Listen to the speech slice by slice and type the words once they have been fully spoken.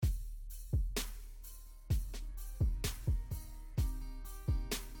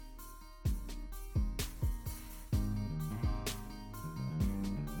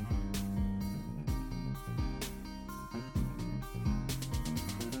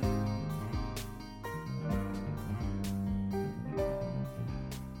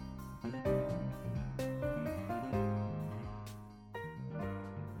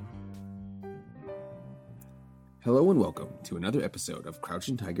Hello and welcome to another episode of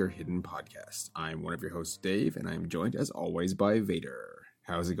Crouching Tiger Hidden Podcast. I'm one of your hosts, Dave, and I'm joined as always by Vader.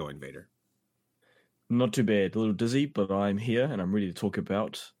 How's it going, Vader? Not too bad. A little dizzy, but I'm here and I'm ready to talk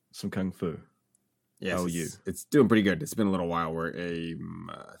about some Kung Fu. Yes, How are you? It's doing pretty good. It's been a little while. I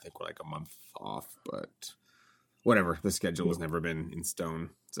think we're like a month off, but whatever. The schedule has never been in stone,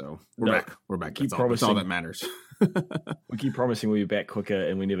 so we're back. We're back. That's all that matters. We keep promising we'll be back quicker,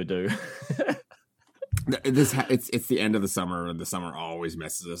 and we never do. It's the end of the summer, and the summer always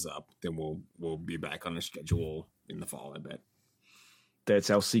messes us up. Then we'll be back on the schedule in the fall, I bet.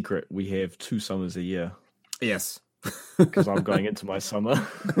 That's our secret. We have 2 summers a year. Yes, because I'm going into my summer.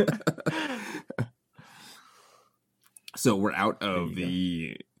 So we're out of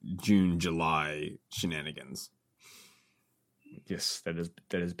the June, July shenanigans. Yes, that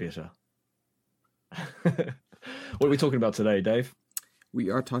is better. What are we talking about today, Dave? We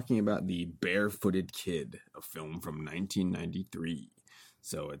are talking about The Barefooted Kid, a film from 1993.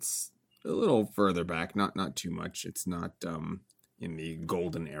 So it's a little further back, not too much. It's not in the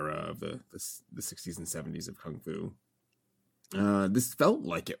golden era of the 60s and 70s of Kung Fu. This felt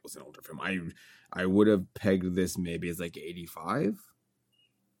like it was an older film. I would have pegged this maybe as like 85,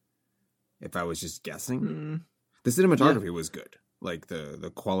 if I was just guessing. The cinematography was good. Like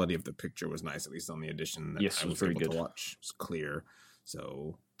the quality of the picture was nice, at least on the edition that I was able to watch. It was clear.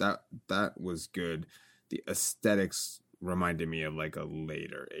 So that was good. The aesthetics reminded me of like a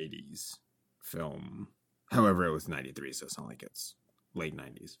later 80s film. However, it was 93, so it's not like it's late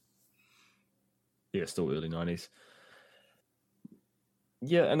 90s. Yeah, still early 90s.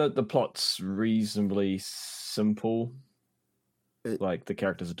 Yeah, and the plot's reasonably simple. Like, the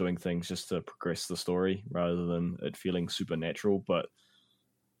characters are doing things just to progress the story rather than it feeling supernatural, but...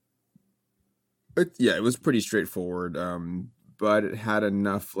 it was pretty straightforward, but it had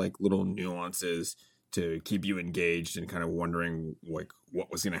enough, like, little nuances to keep you engaged and kind of wondering, like,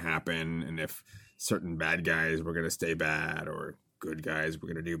 what was going to happen and if certain bad guys were going to stay bad or good guys were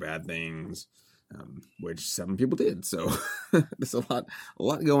going to do bad things. Which some people did. So there's a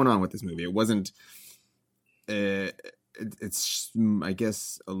lot going on with this movie. It wasn't. It's I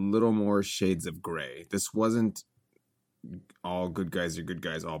guess a little more shades of gray. This wasn't all good guys are good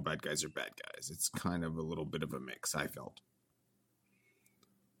guys, all bad guys are bad guys. It's kind of a little bit of a mix, I felt.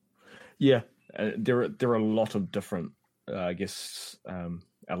 Yeah, there are a lot of different,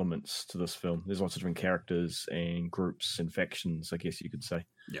 elements to this film. There's lots of different characters and groups and factions, I guess you could say.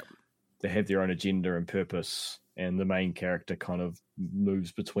 Yep. They have their own agenda and purpose, and the main character kind of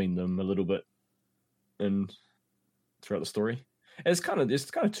moves between them a little bit and throughout the story. And there's kind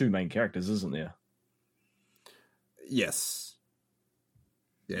of 2 main characters, isn't there? Yes.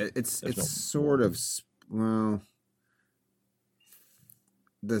 Yeah, it's sort of, well,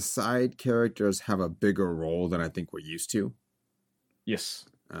 the side characters have a bigger role than I think we're used to. Yes.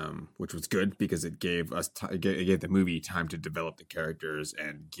 Which was good because it gave us it gave the movie time to develop the characters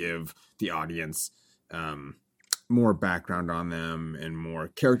and give the audience more background on them and more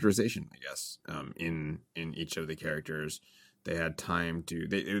characterization, I guess. In each of the characters, they had time to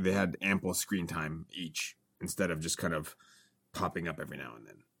they had ample screen time each instead of just kind of popping up every now and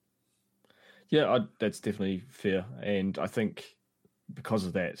then. Yeah, that's definitely fair, and I think because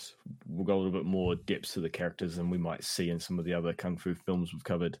of that, we'll go a little bit more depth to the characters than we might see in some of the other Kung Fu films we've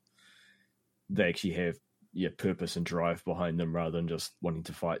covered. They actually have purpose and drive behind them rather than just wanting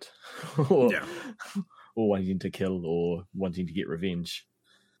to fight or wanting to kill or wanting to get revenge.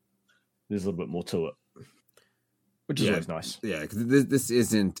 There's a little bit more to it, which is always nice. Yeah, because this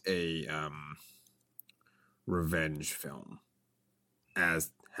isn't a revenge film,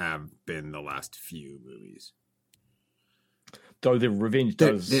 as have been the last few movies. Though the revenge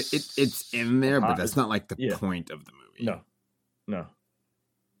does... It's in there, but that's not like the point of the movie. No.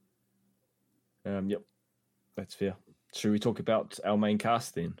 Yep, that's fair. Should we talk about our main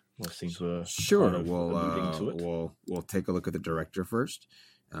cast then? Well, since we're sure. We'll take a look at the director first,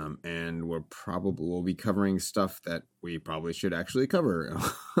 and we'll be covering stuff that we probably should actually cover,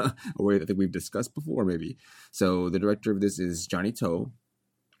 or I think we've discussed before, maybe. So the director of this is Johnny To.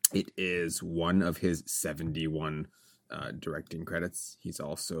 It is one of his 71 directing credits. He's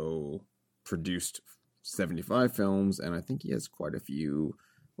also produced 75 films, and I think he has quite a few.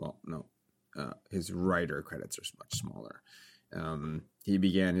 Well, no, his writer credits are much smaller. He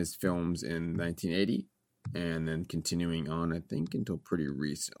began his films in 1980, and then continuing on, I think, until pretty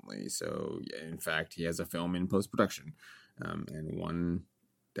recently. So, yeah, in fact, he has a film in post-production, and one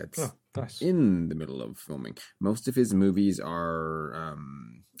that's nice. In the middle of filming. Most of his movies are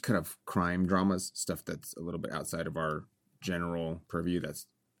kind of crime dramas, stuff that's a little bit outside of our general purview. That's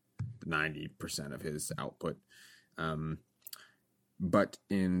 90% of his output. But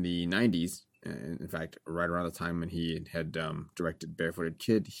in the 90s, in fact, right around the time when he had directed Barefooted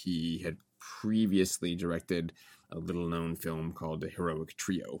Kid, he had previously directed a little-known film called The Heroic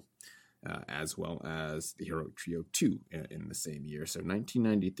Trio, as well as The Heroic Trio 2 in the same year. So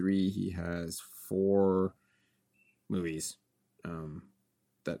 1993, he has 4 movies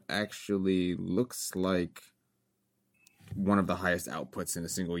that actually looks like one of the highest outputs in a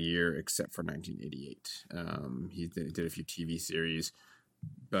single year, except for 1988. He did a few TV series,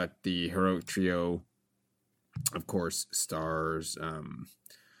 but The Heroic Trio, of course, stars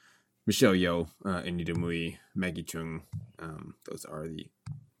Michelle Yeoh, Anita Mui, Maggie Cheung. Those are the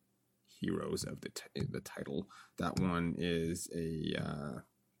heroes of the title. That one is a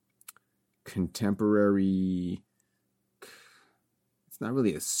contemporary. It's not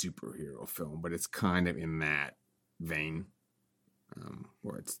really a superhero film, but it's kind of in that vein,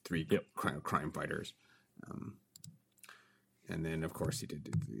 where it's 3 crime fighters, and then of course he did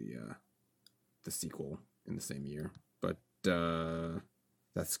the sequel in the same year. But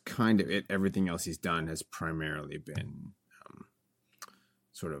that's kind of it. Everything else he's done has primarily been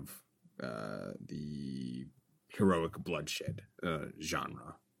sort of the heroic bloodshed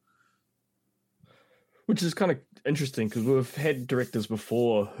genre. Which is kind of interesting because we've had directors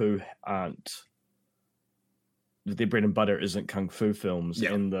before who aren't, their bread and butter isn't kung fu films,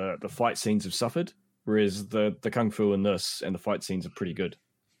 and the fight scenes have suffered, whereas the kung fu in this and the fight scenes are pretty good.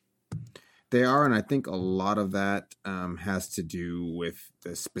 They are, and I think a lot of that has to do with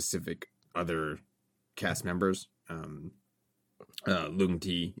the specific other cast members, Leung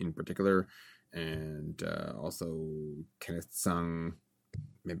Ti in particular, and also Kenneth Tsang,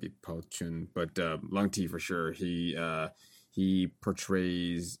 maybe Paul Chun, but Leung Ti for sure. He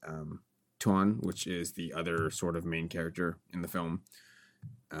portrays Tuan, which is the other sort of main character in the film,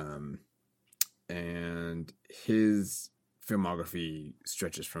 and his filmography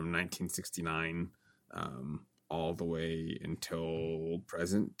stretches from 1969 all the way until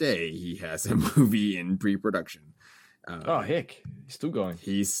present day. He has a movie in pre-production. Oh heck, he's still going.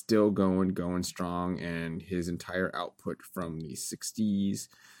 He's still going strong, and his entire output from the 60s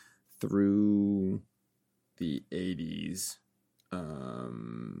through the 80s, I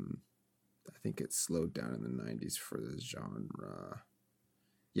think it slowed down in the 90s for the genre.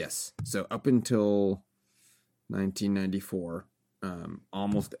 Yes, so up until 1994,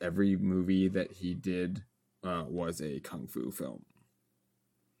 almost every movie that he did was a kung fu film.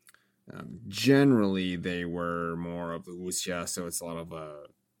 Generally, they were more of the wuxia, so it's a lot of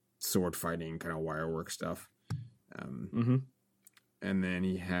sword fighting, kind of wire work stuff. And then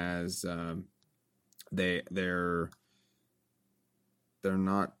he has they're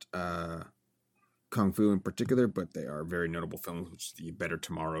not kung fu in particular, but they are very notable films, which is the Better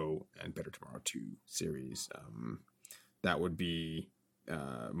Tomorrow and Better Tomorrow 2 series. That would be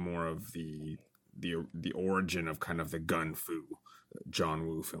more of the origin of kind of the gun fu John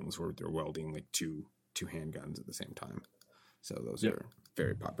Woo films, where they're welding like two handguns at the same time. So those are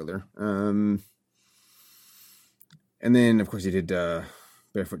very popular. And then of course he did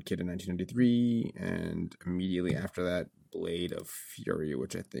Barefoot Kid in 1993, and immediately after that, Blade of Fury,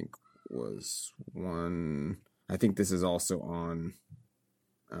 which I think was one. I think this is also on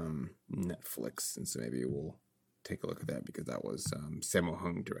Netflix, and so maybe we'll take a look at that, because that was Sammo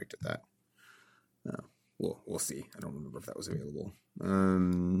Hung directed that. We'll see. I don't remember if that was available.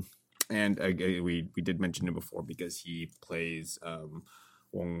 And we did mention him before because he plays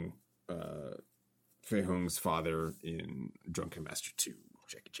Wong Fei Hung's father in Drunken Master 2,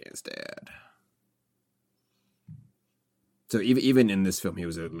 Jackie Chan's dad. So even in this film, he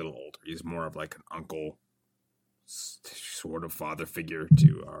was a little older. He's more of like an uncle, sort of father figure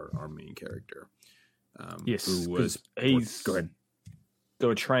to our main character. Yes, who was go ahead. They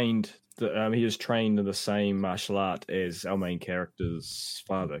were trained. He was trained in the same martial art as our main character's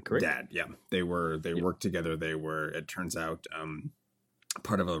father, correct? Dad, yeah. They worked together. They were, it turns out,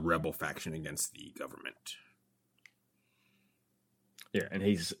 part of a rebel faction against the government. Yeah, and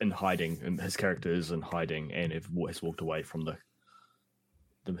he's in hiding, and his character is in hiding, and has walked away from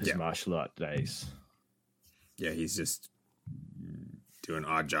his martial art days. Yeah, he's just doing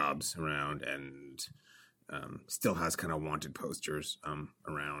odd jobs around, and still has kind of wanted posters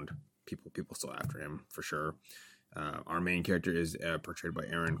around. People still after him for sure. Our main character is portrayed by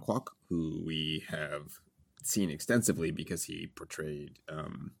Aaron Kwok, who we have seen extensively because he portrayed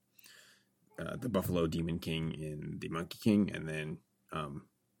the Buffalo Demon King in The Monkey King, and then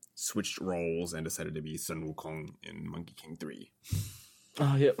switched roles and decided to be Sun Wukong in Monkey King 3.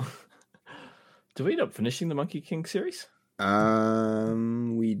 Oh, yeah. Did we end up finishing the Monkey King series? I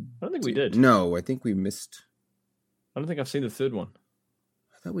don't think we did. No, I think we missed I don't think I've seen the third one.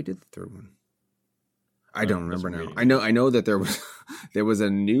 I thought we did the third one. I don't remember now. Really I know that there was there was a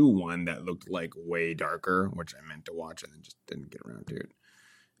new one that looked like way darker, which I meant to watch and then just didn't get around to it.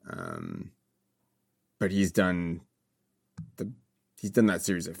 But he's done that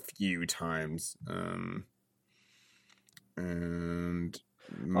series a few times. And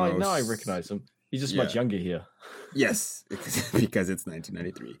now I recognize him. He's just much younger here. Yes, because it's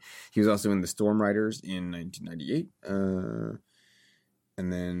 1993. He was also in The Storm Riders in 1998.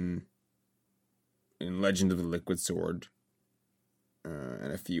 And then in Legend of the Liquid Sword,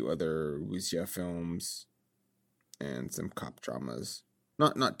 and a few other wuxia films, and some cop dramas.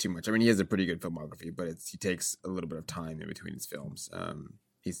 Not too much. I mean, he has a pretty good filmography, but he takes a little bit of time in between his films.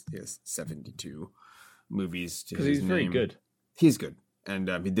 He has 72 movies to his name. Because he's very good. He's good, and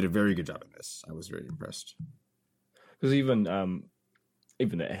he did a very good job in this. I was very impressed. Because even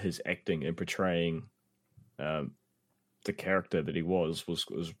his acting and portraying the character that he was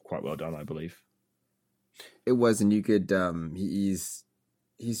quite well done, I believe. It was, and you could he's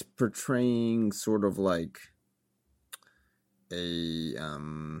portraying sort of like a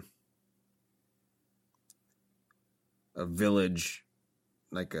village,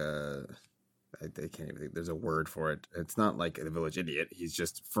 like I can't even think. There's a word for it. It's not like a village idiot. He's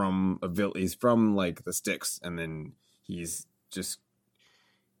just from a village. He's from like the sticks, and then he's just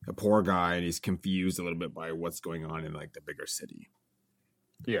a poor guy, and he's confused a little bit by what's going on in like the bigger city.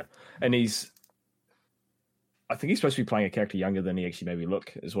 Yeah, and I think he's supposed to be playing a character younger than he actually maybe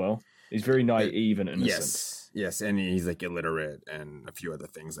look as well. He's very naive and innocent. Yes, and he's like illiterate and a few other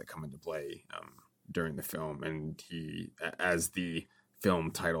things that come into play during the film. And he, as the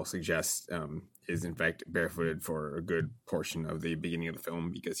film title suggests, is in fact barefooted for a good portion of the beginning of the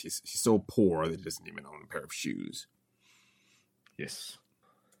film because he's so poor that he doesn't even own a pair of shoes. Yes,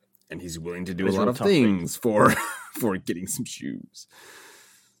 and he's willing to do a lot of things for getting some shoes.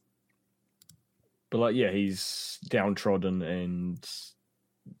 But he's downtrodden and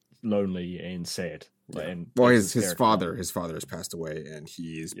lonely and sad. Yeah. And well, his father has passed away, and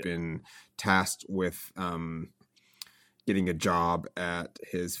he's been tasked with getting a job at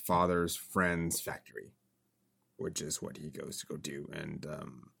his father's friend's factory, which is what he goes to go do. And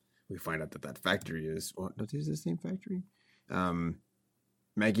we find out that factory is is the same factory.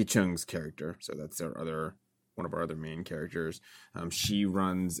 Maggie Cheung's character, so that's one of our other main characters. She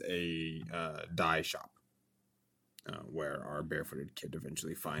runs a dye shop where our barefooted kid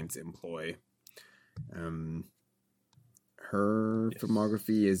eventually finds employ. Her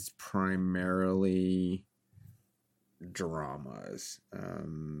filmography is primarily dramas.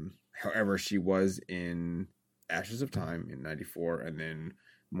 However, she was in Ashes of Time in 94, and then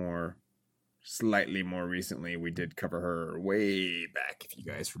slightly more recently, we did cover her way back, if you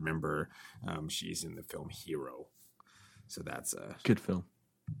guys remember. She's in the film Hero. So that's a good film.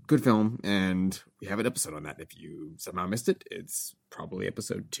 Good film, and we have an episode on that. If you somehow missed it, it's probably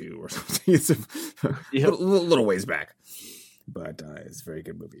episode 2 or something. It's a little ways back. But it's a very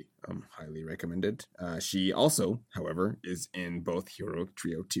good movie. Highly recommended. She also, however, is in both Heroic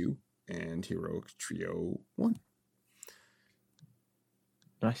Trio 2 and Heroic Trio 1.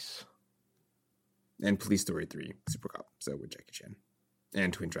 Nice. And Police Story 3, Super Cop, so with Jackie Chan.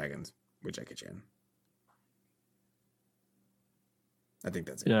 And Twin Dragons with Jackie Chan. I think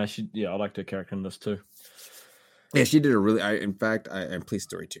that's it. I liked her character in this too. Yeah, she did a really. And Police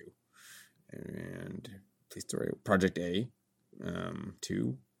Story 2, and Police Story Project A,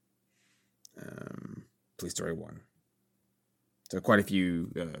 2, Police Story 1. So quite a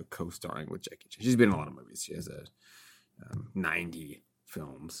few co-starring with Jackie Chan. She's been in a lot of movies. She has 90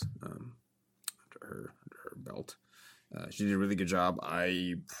 films under her belt. She did a really good job.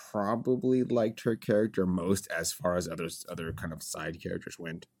 I probably liked her character most as far as other kind of side characters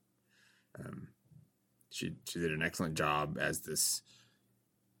went. She did an excellent job as this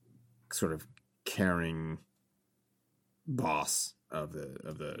sort of caring boss of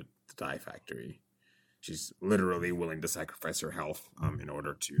the dye factory. She's literally willing to sacrifice her health in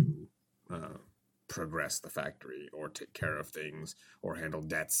order to progress the factory or take care of things or handle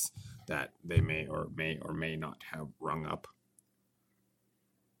debts that they may or may not have rung up.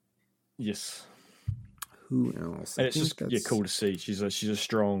 Yes. Who else? And it's just cool to see. She's a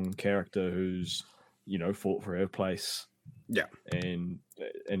strong character who's fought for her place. Yeah, and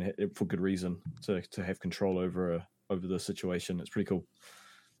for good reason to have control over the situation. It's pretty cool.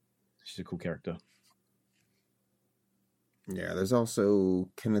 She's a cool character. Yeah, there's also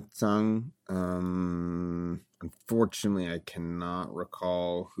Kenneth Tsang. Unfortunately, I cannot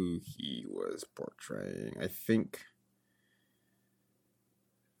recall who he was portraying. I think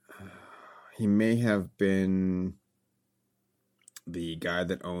he may have been the guy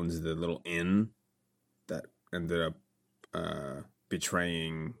that owns the little inn that ended up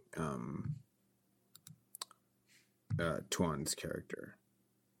betraying Tuan's character,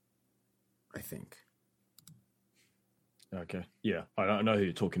 I think. Okay. Yeah, I know who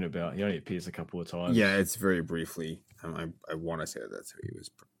you're talking about. He only appears a couple of times. Yeah, it's very briefly. I want to say that's who he was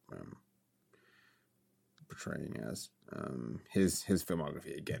portraying as. His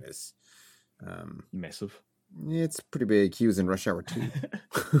filmography again is massive. It's pretty big. He was in Rush Hour 2.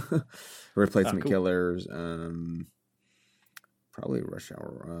 Replacement cool. Killers. Probably Rush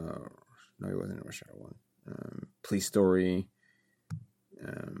Hour. No, he wasn't in Rush Hour 1. Police Story.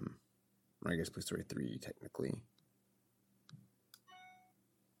 I guess Police Story 3, technically.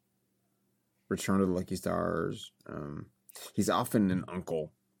 Return of the Lucky Stars. He's often an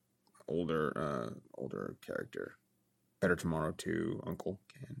uncle. Older character. Better Tomorrow 2. Uncle.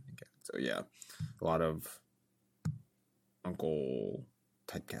 So, yeah. A lot of uncle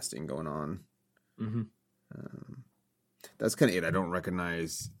typecasting going on. Mm-hmm. That's kind of it. I don't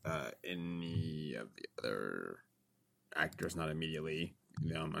recognize any of the other actors, not immediately.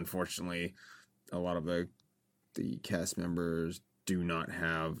 Unfortunately, a lot of the cast members do not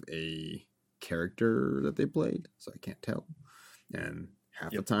have a character that they played, so I can't tell. And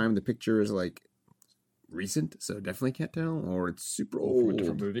half the time, the picture is like recent, so definitely can't tell, or it's super old. From a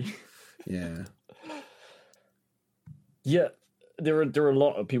different movie. Yeah. Yeah, there are a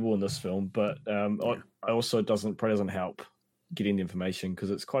lot of people in this film, but I also probably doesn't help getting the information because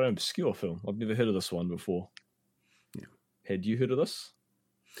it's quite an obscure film. I've never heard of this one before. Yeah. Had you heard of this?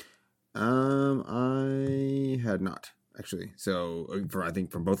 I had not actually. So I think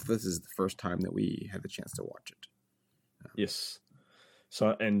from both of us, this is the first time that we had the chance to watch it. Yes.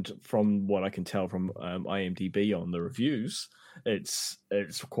 So, and from what I can tell from IMDb on the reviews, it's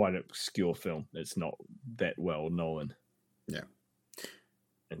quite an obscure film. It's not that well known. Yeah.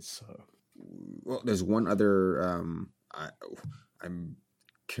 And so, well, there's one other. I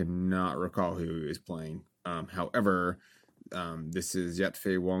cannot recall who is playing. However, this is Yat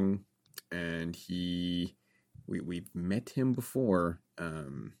Fei Wong, and we've met him before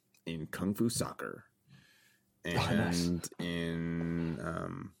in Kung Fu Soccer, and in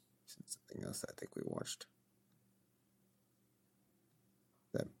something else I think we watched.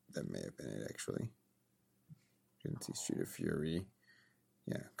 That may have been it actually. Didn't see Street of Fury.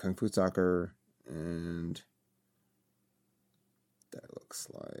 Yeah, Kung Fu Soccer, and that looks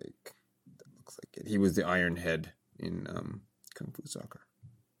like it. He was the Iron Head in Kung Fu Soccer.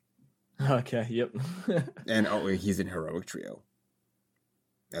 Okay, yep. And he's in Heroic Trio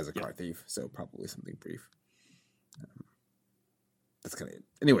as a car thief, so probably something brief. That's kind of it.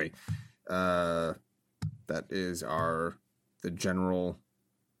 Anyway, that is the general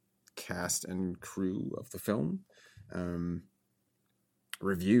cast and crew of the film.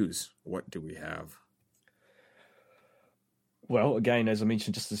 Reviews. What do we have? Well, again, as I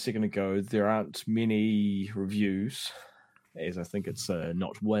mentioned just a second ago, there aren't many reviews, as I think it's a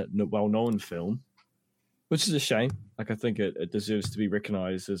not well-known film, which is a shame. Like, I think it deserves to be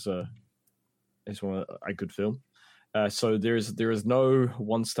recognised as a good film. So there is no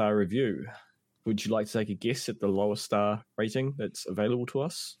 1-star review. Would you like to take a guess at the lowest star rating that's available to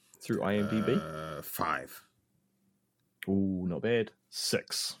us through IMDb? 5. Ooh, not bad.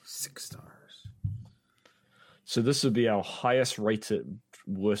 6. 6 stars. So this would be our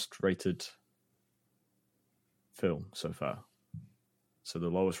worst rated film so far. So the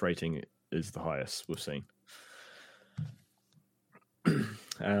lowest rating is the highest we've seen.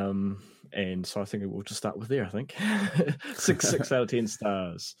 And so I think we'll just start with there, I think. 6 out of 10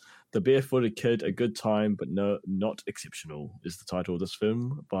 stars. The Barefooted Kid, A Good Time, but not exceptional, is the title of this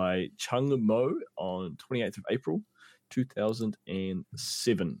film by Chung Mo on 28th of April,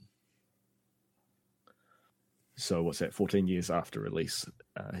 2007. So what's that? 14 years after release,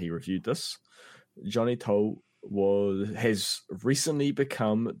 he reviewed this. Johnny To has recently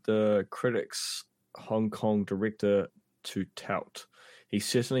become the critics' Hong Kong director to tout. He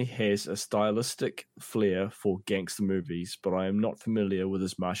certainly has a stylistic flair for gangster movies, but I am not familiar with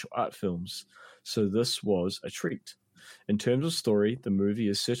his martial art films, so this was a treat. In terms of story, the movie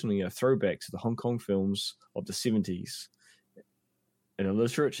is certainly a throwback to the Hong Kong films of the 70s. An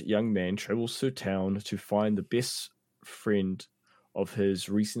illiterate young man travels through town to find the best friend of his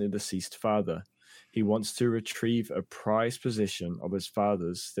recently deceased father. He wants to retrieve a prized possession of his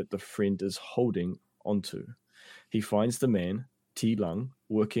father's that the friend is holding onto. He finds the man, T. Lung,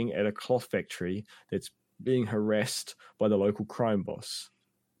 working at a cloth factory that's being harassed by the local crime boss.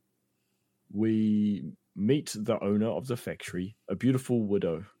 We meet the owner of the factory, a beautiful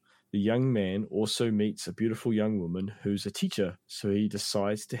widow. The young man also meets a beautiful young woman who's a teacher, so he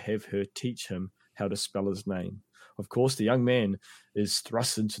decides to have her teach him how to spell his name. Of course, the young man is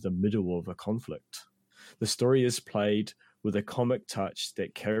thrust into the middle of a conflict. The story is played with a comic touch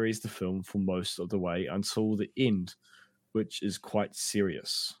that carries the film for most of the way until the end, which is quite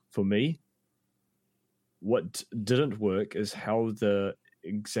serious. For me, what didn't work is how the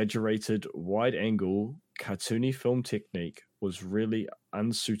exaggerated wide-angle cartoony film technique was really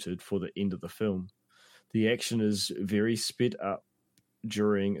unsuited for the end of the film. The action is very sped up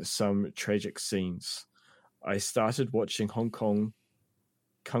during some tragic scenes. I started watching Hong Kong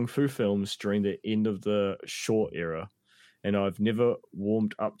kung fu films during the end of the Shaw era, and I've never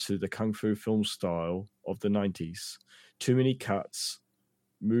warmed up to the kung fu film style of the 90s. Too many cuts,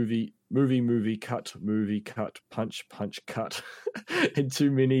 movie, cut, punch, cut, and too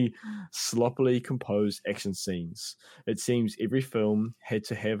many sloppily composed action scenes. It seems every film had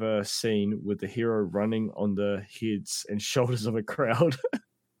to have a scene with the hero running on the heads and shoulders of a crowd.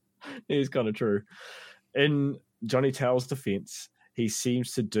 It's kind of true. In Johnny Tao's defense, he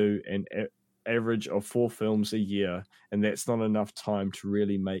seems to do an average of 4 films a year, and that's not enough time to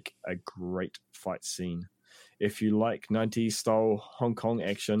really make a great fight scene. If you like 90s style Hong Kong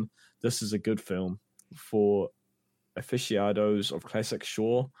action, this is a good film. For aficionados of classic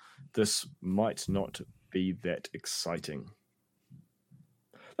Shaw, this might not be that exciting.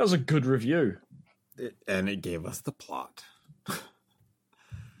 That was a good review. And it gave us the plot.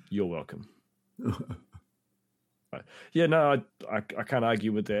 You're welcome. Yeah, no, I can't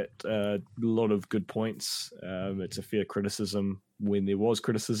argue with that. A lot of good points. It's a fair criticism when there was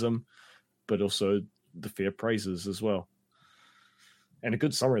criticism, but also the fair praises as well. And a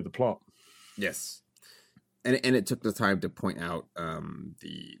good summary of the plot. Yes. And it took the time to point out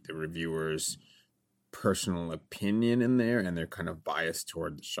the reviewer's personal opinion in there, and they're kind of biased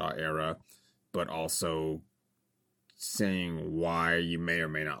toward the Shaw era, but also saying why you may or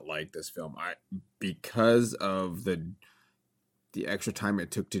may not like this film. Because of the extra time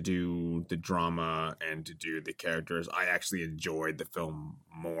it took to do the drama and to do the characters, I actually enjoyed the film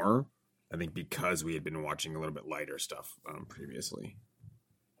more. I think because we had been watching a little bit lighter stuff previously.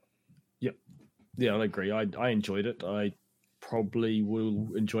 Yep. Yeah, I agree. I enjoyed it. I probably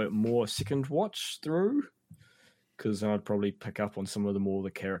will enjoy it more second watch through, because I'd probably pick up on some of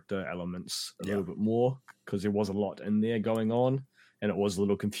the character elements a little bit more, because there was a lot in there going on, and it was a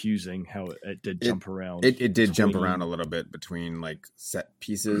little confusing how it did jump around. It did jump around a little bit between like set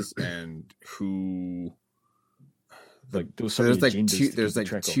pieces and who. Like there was there's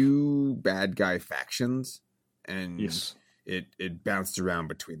like two bad guy factions, and yes, it bounced around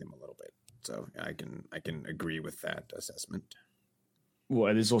between them a little bit. So I can agree with that assessment.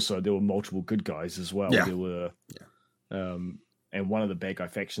 Well, and there were multiple good guys as well. Yeah. There were, and one of the bad guy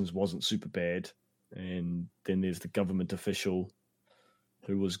factions wasn't super bad, and then there's the government official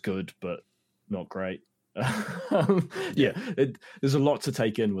who was good but not great. There's a lot to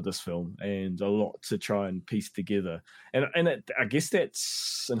take in with this film, and a lot to try and piece together. And I guess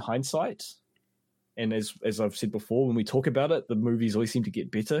that's in hindsight. And as I've said before, when we talk about it, the movies always seem to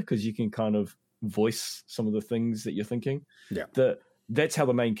get better because you can kind of voice some of the things that you're thinking. Yeah. That's how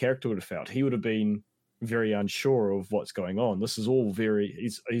the main character would have felt. He would have been very unsure of what's going on. This is all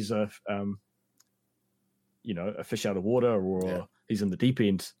he's a a fish out of water, or he's in the deep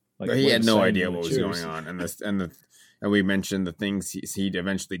end. Like, he had no idea what was going on, and we mentioned the things he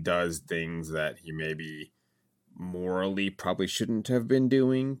eventually does things that he maybe morally probably shouldn't have been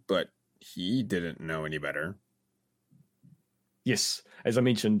doing, but he didn't know any better. Yes, as I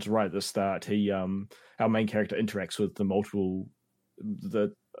mentioned right at the start, our main character interacts with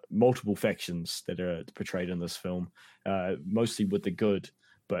the multiple factions that are portrayed in this film, mostly with the good,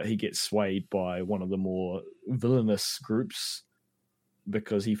 but he gets swayed by one of the more villainous groups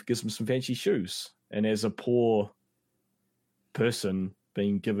because he gives him some fancy shoes. And as a poor person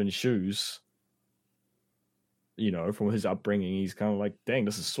being given shoes, from his upbringing, he's kind of like, dang,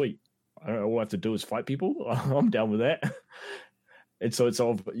 this is sweet. All I have to do is fight people. I'm down with that. And so it's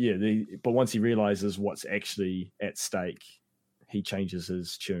all, but once he realizes what's actually at stake, he changes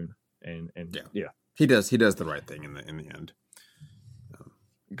his tune. And he does the right thing in the end.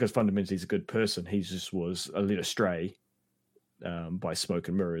 Because fundamentally he's a good person. He just was led astray by smoke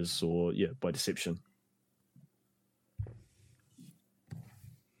and mirrors, or by deception.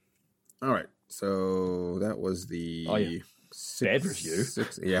 All right, so that was the bad review.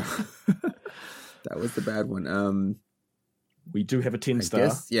 That was the bad one. We do have a 10-star.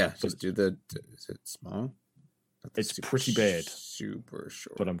 Just do the. Is it small? It's pretty bad. Super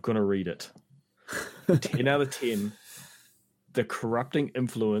short. But I'm gonna read it. 10 out of 10. The Corrupting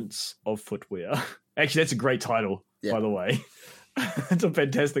Influence of Footwear. Actually, that's a great title, by the way. It's a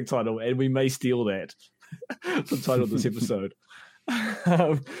fantastic title, and we may steal that for the title of this episode.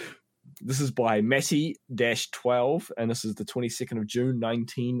 This is by Matty-12, and this is the 22nd of June,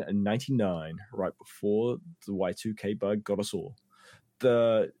 1999, right before the Y2K bug got us all.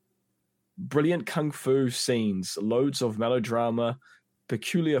 The brilliant kung fu scenes, loads of melodrama,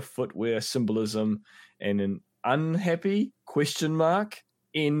 peculiar footwear symbolism, and an unhappy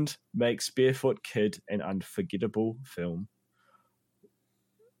end makes Barefoot Kid an unforgettable film.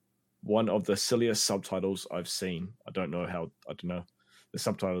 One of the silliest subtitles I've seen. I don't know. The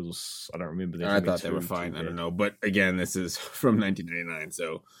subtitles, I don't remember. I thought they were fine. I don't know. But again, this is from 1999,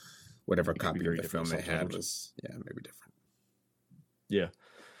 so whatever copy of the film they had was, maybe different. Yeah.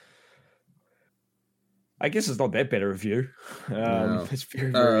 I guess it's not that bad a review. No. It's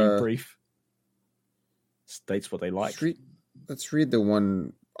very, very brief. States what they like. Let's read the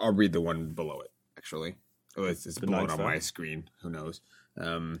one. I'll read the one below it, actually. Oh, it's below it on my screen. Who knows?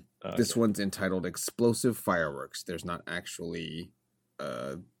 This one's entitled Explosive Fireworks. There's not actually...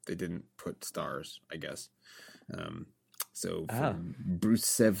 they didn't put stars, I guess. So from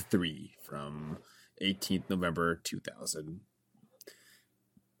Brucev 3 from 18th November 2000.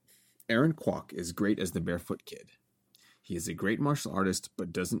 Aaron Kwok is great as the Barefoot Kid. He is a great martial artist,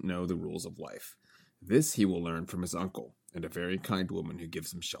 but doesn't know the rules of life. This he will learn from his uncle, and a very kind woman who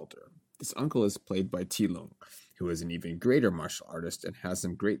gives him shelter. This uncle is played by T. Lung, who is an even greater martial artist and has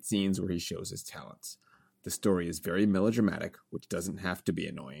some great scenes where he shows his talents. The story is very melodramatic, which doesn't have to be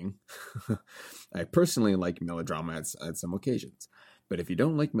annoying. I personally like melodrama at some occasions, but if you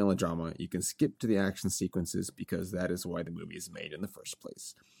don't like melodrama, you can skip to the action sequences because that is why the movie is made in the first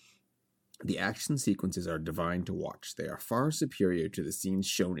place. The action sequences are divine to watch. They are far superior to the scenes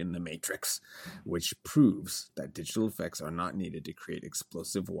shown in The Matrix, which proves that digital effects are not needed to create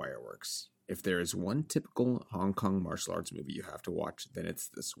explosive fireworks. If there is one typical Hong Kong martial arts movie you have to watch, then it's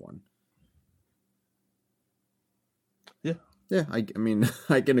this one. Yeah, I mean,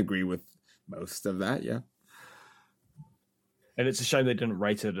 I can agree with most of that, yeah. And it's a shame they didn't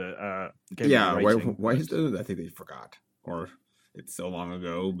rate it. Why is it? I think they forgot. Or it's so long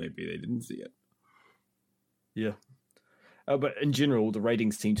ago, maybe they didn't see it. Yeah. But in general, the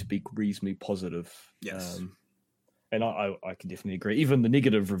ratings seem to be reasonably positive. Yes. And I can definitely agree. Even the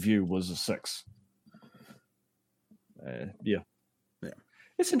negative review was a 6. Yeah.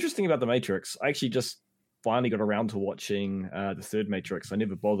 It's interesting about The Matrix. I actually just finally got around to watching the third Matrix. I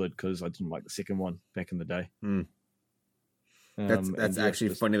never bothered because I didn't like the second one back in the day. That's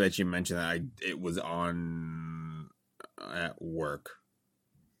actually funny that you mentioned that. It was on at work,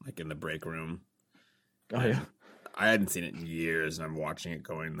 like in the break room. Oh, yeah. I hadn't seen it in years, and I'm watching it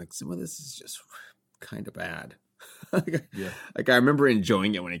going, like, some of this is just kind of bad. Like, I remember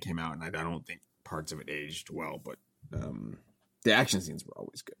enjoying it when it came out, and I don't think parts of it aged well, but the action scenes were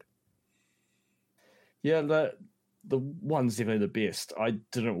always good. Yeah, the one's definitely the best. I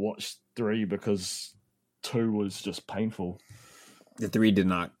didn't watch 3 because 2 was just painful. The 3 did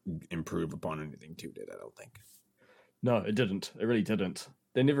not improve upon anything 2 did, I don't think. No, it didn't. It really didn't.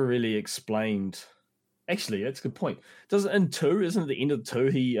 They never really explained. Actually, that's a good point. Doesn't in 2? Isn't it the end of 2?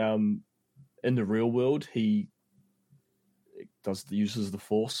 He in the real world he uses the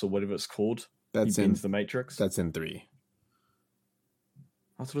Force or whatever it's called. He bends the Matrix. That's in 3.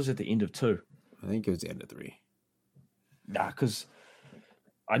 I thought it was at the end of 2. I think it was the end of 3. Nah, because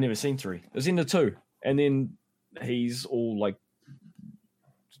I never seen 3. It was the end of 2, and then he's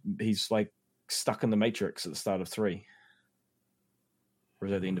stuck in the Matrix at the start of 3. Or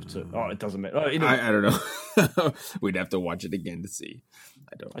is that the end of 2? Oh, it doesn't matter. I don't know. We'd have to watch it again to see.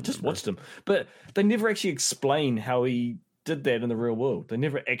 I just watched them, but they never actually explain how he did that in the real world. They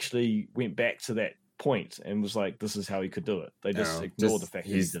never actually went back to that point and was like, "This is how he could do it." They just ignored the fact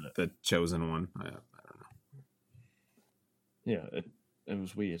that he did it. The chosen one. I don't know. Yeah, it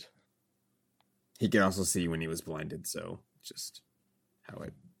was weird. He could also see when he was blinded, so just how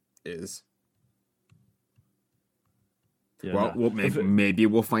it is. Yeah, well, maybe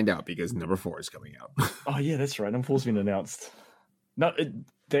we'll find out because number 4 is coming out. Oh yeah, that's right. Number 4's been announced. No,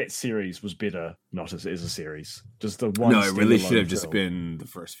 that series was better not as a series. Just the one. No, it really should have just been the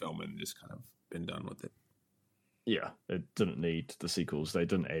first film and just kind of been done with it. Yeah, it didn't need the sequels. They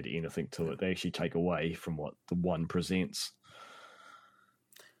didn't add anything to it. They actually take away from what the one presents.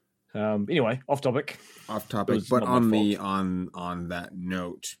 Anyway, off topic. But on that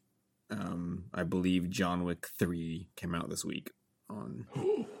note, I believe John Wick 3 came out this week on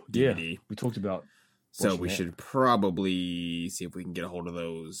DVD. Yeah, we talked about. So we should probably see if we can get a hold of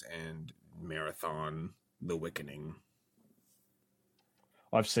those and marathon The Wickening.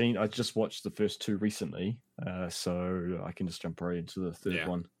 I just watched the first two recently, so I can just jump right into the third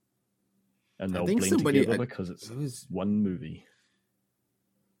one. And they'll blend together because it was one movie.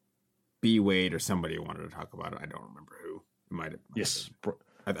 B. Wade or somebody wanted to talk about it. I don't remember who. It might have. Yes.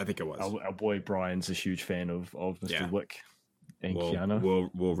 I think it was. Our boy Brian's a huge fan of Mr. Wick and Keanu.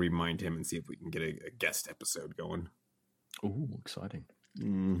 We'll remind him and see if we can get a guest episode going. Ooh, exciting.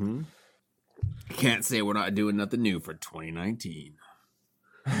 Mm-hmm. Can't say we're not doing nothing new for 2019.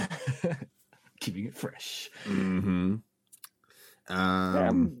 Keeping it fresh. Mm-hmm.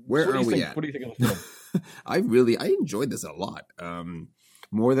 Where are we at? What do you think of the film? I enjoyed this a lot.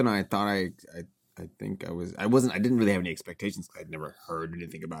 More than I thought. I think I didn't really have any expectations because I'd never heard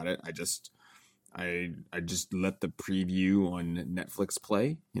anything about it. I just let the preview on Netflix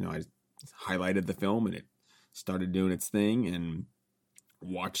play. I highlighted the film and it started doing its thing, and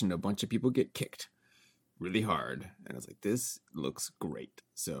watching a bunch of people get kicked really hard. And I was like, this looks great.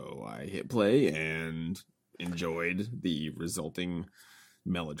 So I hit play and enjoyed the resulting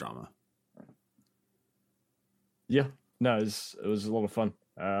melodrama. Yeah, no, it was a lot of fun.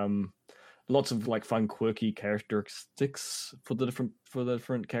 Lots of like fun, quirky characteristics for the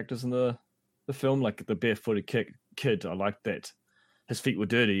different characters in the film. Like the barefooted kid, I liked that his feet were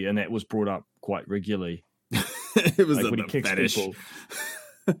dirty, and that was brought up quite regularly. It was like when he kicks fetish. people,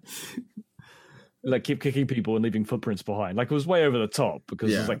 like keep kicking people and leaving footprints behind. Like it was way over the top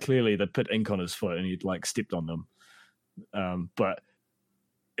because it was like clearly they put ink on his foot and he'd like stepped on them. But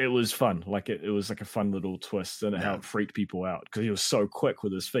it was fun. Like it was like a fun little twist, and how it freaked people out because he was so quick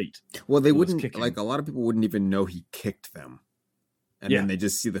with his feet. Well, they wouldn't like a lot of people wouldn't even know he kicked them, and then they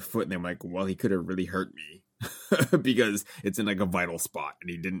just see the foot and they're like, "Well, he could have really hurt me because it's in like a vital spot, and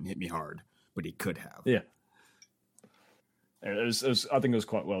he didn't hit me hard, but he could have." Yeah, it was. I think it was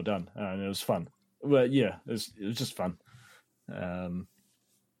quite well done, and it was fun. Well, yeah, it was just fun. Yeah,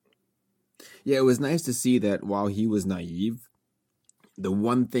 it was nice to see that while he was naive, the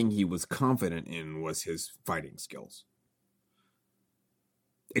one thing he was confident in was his fighting skills.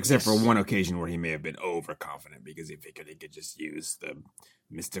 Except for one occasion where he may have been overconfident because he figured he could just use the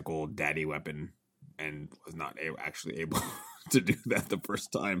mystical daddy weapon and was not actually able to do that the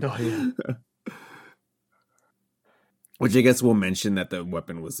first time. Oh, yeah. Which I guess we'll mention that the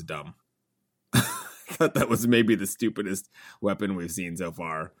weapon was dumb. I thought that was maybe the stupidest weapon we've seen so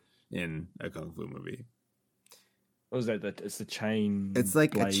far in a Kung Fu movie. What was that? It's the chain. It's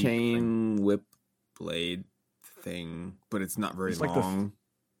like a chain whip blade thing, but it's not very long.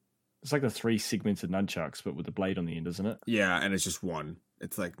 It's like the 3 segmented nunchucks, but with the blade on the end, isn't it? Yeah, and it's just one.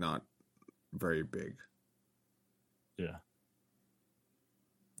 It's like not very big. Yeah.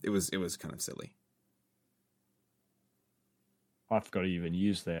 It was kind of silly. I forgot to even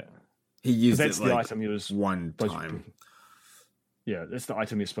use that. He used that's it the like item he was one time. Yeah, that's the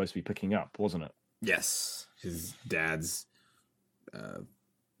item he was supposed to be picking up, wasn't it? Yes, his dad's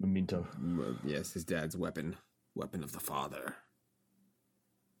memento. Yes, his dad's weapon of the father,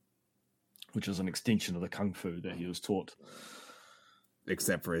 which was an extension of the kung fu that he was taught.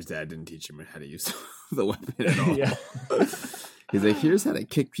 Except for his dad didn't teach him how to use the weapon at all. Yeah. He's like, here's how to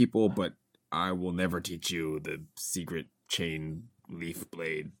kick people, but I will never teach you the secret chain leaf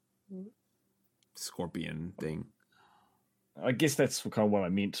blade scorpion thing. I guess that's kind of what I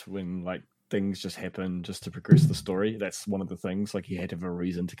meant when like things just happen just to progress the story. That's one of the things. Like he had to have a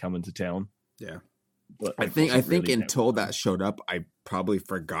reason to come into town. Yeah. But I think really until that showed up, I probably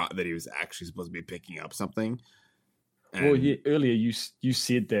forgot that he was actually supposed to be picking up something. And well, yeah, earlier you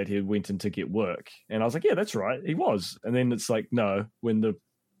said that he went in to get work, and I was like, yeah, that's right, he was. And then it's like, no, when the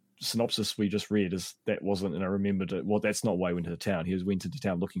synopsis we just read is that wasn't, and I remembered it. Well, that's not why he went into town. He went into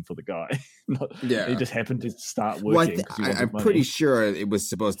town looking for the guy. He just happened to start working. Well, I'm pretty sure it was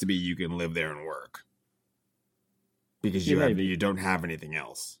supposed to be you can live there and work because you don't have anything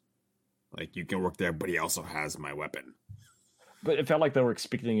else. Like you can work there, but he also has my weapon. But it felt like they were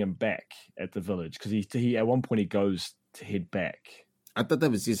expecting him back at the village because he at one point he goes to head back. I thought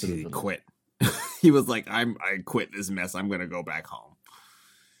that was just he quit. He was like, I quit this mess. I'm gonna go back home.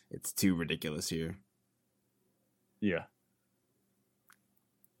 It's too ridiculous here. Yeah.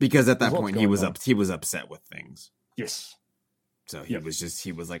 Because at that point he was upset with things. Yes. So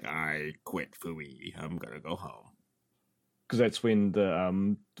he was like, I quit Fui. I'm gonna go home. Because that's when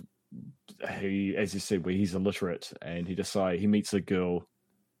the he, as you said, where he's illiterate and he meets a girl,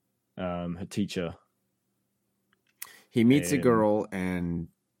 her teacher. He meets a girl and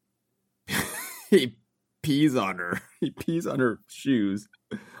he pees on her. He pees on her shoes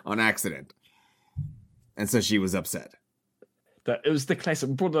on accident. And so she was upset. It was the classic.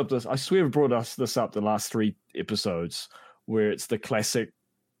 I swear we brought this up the last 3 episodes where it's the classic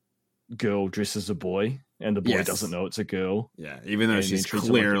girl dressed as a boy, and the boy Yes. doesn't know it's a girl. Yeah, even though And she's then treats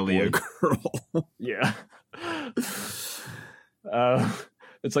her like a clearly a boy. girl. Yeah.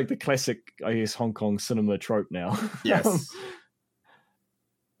 It's like the classic, I guess, Hong Kong cinema trope now. Yes.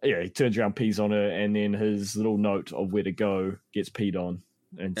 Yeah, he turns around, pees on her, and then his little note of where to go gets peed on.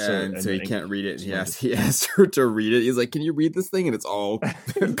 And So he can't read it. He asks her to read it. He's like, "Can you read this thing?" And it's all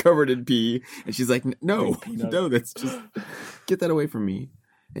covered in pee. And she's like, "No, no, that's just get that away from me."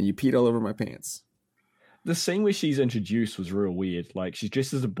 And you peed all over my pants. The scene where she's introduced was real weird. Like, she's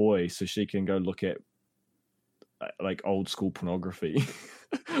dressed as a boy so she can go look at like old school pornography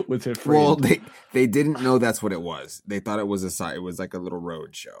with her friend. Well, they didn't know that's what it was. They thought it was it was like a little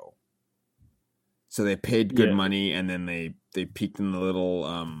road show. So they paid good money, and then they peeked in the little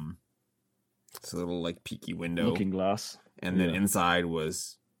like peeky window, looking glass, and then inside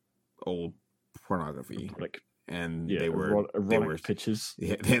was old pornography, and they were pictures.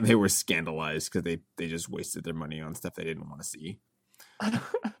 Yeah, they were scandalized because they just wasted their money on stuff they didn't want to see.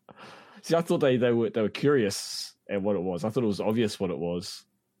 See, I thought they were curious at what it was. I thought it was obvious what it was.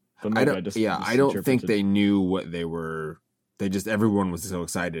 But I don't think they knew what they were. Everyone was so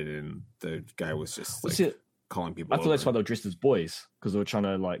excited, and the guy was just calling people. I thought that's why they were dressed as boys, because they were trying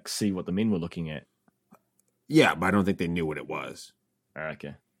to like see what the men were looking at. Yeah, but I don't think they knew what it was.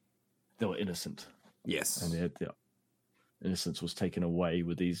 Okay, they were innocent. Yes, and their innocence was taken away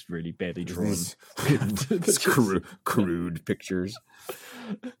with these really badly drawn, crude pictures.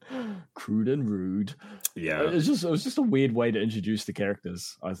 Crude and rude. Yeah, it was just a weird way to introduce the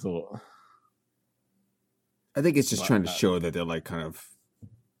characters, I thought. I think it's just trying to show that they're like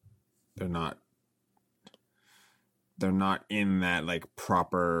they're not in that like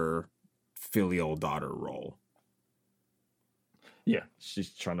proper filial daughter role. Yeah,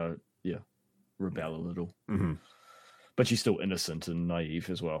 she's trying to rebel a little, mm-hmm. But she's still innocent and naive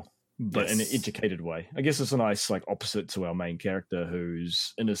as well, but in an educated way. I guess it's a nice like opposite to our main character,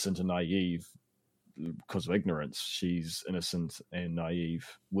 who's innocent and naive because of ignorance. She's innocent and naive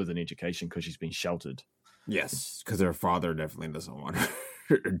with an education because she's been sheltered. Yes, because her father definitely doesn't want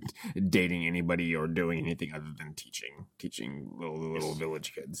her dating anybody or doing anything other than teaching little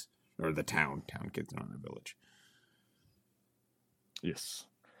village kids, or the town kids, not in the village. Yes,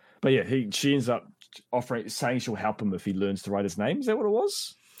 but yeah, she ends up saying she'll help him if he learns to write his name. Is that what it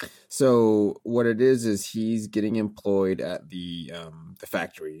was? So what it is he's getting employed at the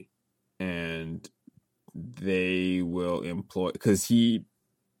factory, and they will employ because he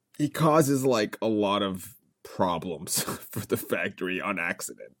causes like a lot of problems for the factory on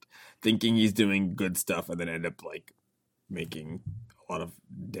accident, thinking he's doing good stuff, and then end up like making a lot of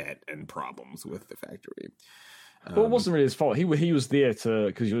debt and problems with the factory. Well, it wasn't really his fault. He was there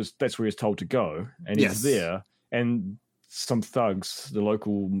because that's where he was told to go, and he's there, and some thugs, the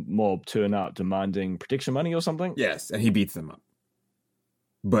local mob, turn up demanding protection money or something. Yes, and he beats them up.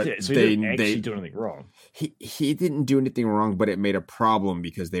 But so he didn't actually do anything wrong. He didn't do anything wrong, but it made a problem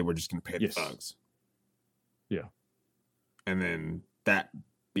because they were just going to pay the thugs. Yeah. And then that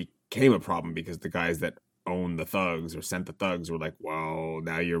became a problem because the guys that owned the thugs or sent the thugs were like, well,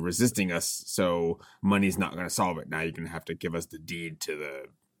 now you're resisting us, so money's not going to solve it. Now you're going to have to give us the deed to the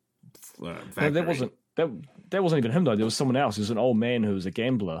factory. No, that wasn't even him, though. There was someone else. There was an old man who was a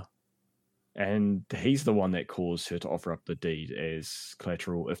gambler. And he's the one that caused her to offer up the deed as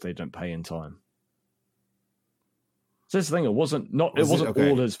collateral if they don't pay in time. So that's the thing. It wasn't all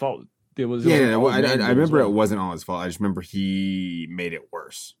his fault. I remember it wasn't all his fault. I just remember he made it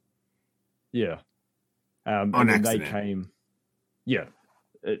worse. Yeah. On and accident. They came. Yeah.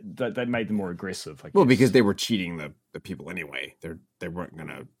 That made them more aggressive. I guess. Well, because they were cheating the people anyway. They weren't going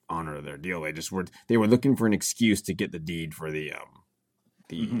to honor their deal. They were looking for an excuse to get the deed for the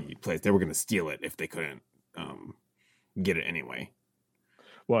place. They were going to steal it if they couldn't get it anyway.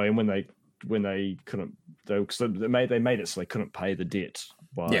 Well, and when they couldn't, they made it so they couldn't pay the debt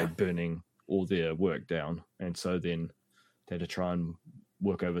by burning all their work down, and so then they had to try and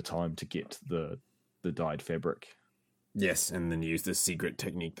work overtime to get the dyed fabric. Yes, and then use this secret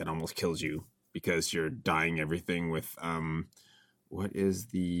technique that almost kills you because you're dyeing everything with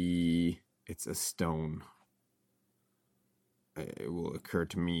it's a stone. It will occur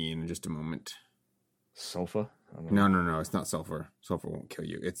to me in just a moment. Sulfur? No, it's not sulfur. Sulfur won't kill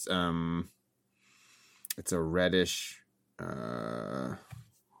you. It's a reddish what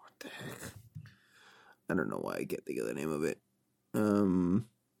the heck? I don't know why I can't think of the name of it.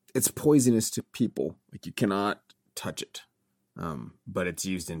 It's poisonous to people. Like you cannot touch it. But it's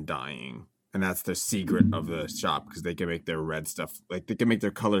used in dyeing. And that's the secret of the shop because they can make their red stuff, like they can make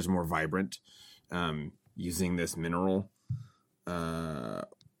their colors more vibrant using this mineral.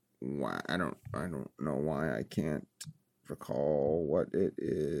 why I don't know why I can't recall what it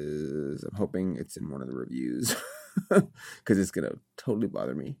is. I'm hoping it's in one of the reviews because it's gonna totally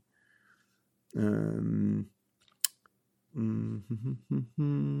bother me. Yeah, I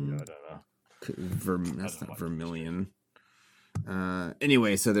don't know. That's not Vermilion.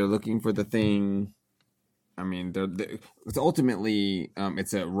 Anyway, so they're looking for the thing. I mean, it's ultimately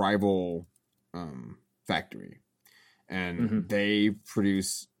it's a rival factory, and they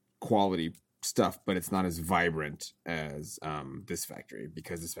produce quality stuff, but it's not as vibrant as this factory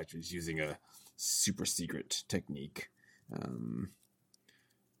because this factory is using a super secret technique.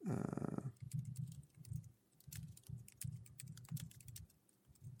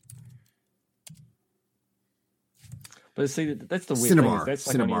 But see, that's the weird Cinnabar. thing. That's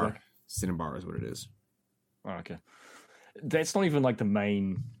like Cinnabar. Cinnabar is what it is. Oh, okay. That's not even like the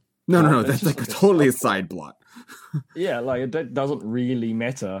main. No. That's like totally a side plot. Yeah, like that doesn't really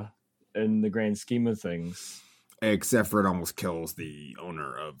matter in the grand scheme of things. Except for it almost kills the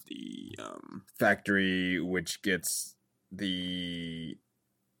owner of the factory, which gets the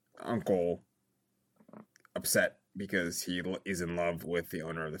uncle upset because he is in love with the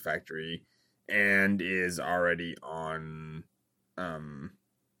owner of the factory and is already on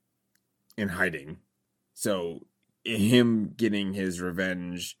in hiding. So him getting his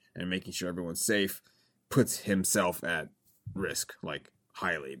revenge and making sure everyone's safe puts himself at risk, like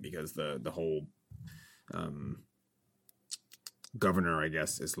highly, because the whole governor, I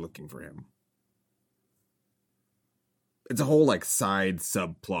guess, is looking for him. It's a whole like side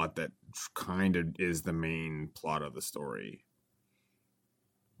subplot that kind of is the main plot of the story,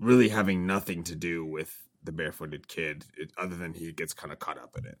 really having nothing to do with the barefooted kid, other than he gets kind of caught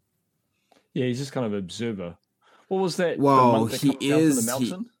up in it. Yeah, he's just kind of an observer. What was that? Well, the he is. The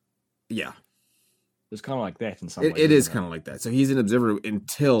mountain? Yeah. It's kind of like that in some ways. It is kind of like that. So he's an observer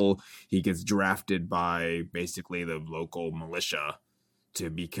until he gets drafted by basically the local militia to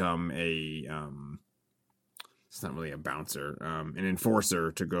become a it's not really a bouncer, an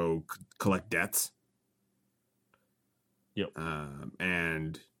enforcer to go collect debts. Yep.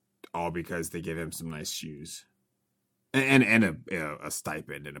 And all because they give him some nice shoes. And a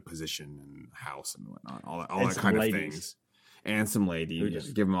stipend and a position and a house and whatnot, all that kind of things, and some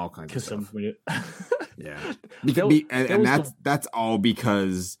ladies, give him all kinds of stuff. Yeah, and that's all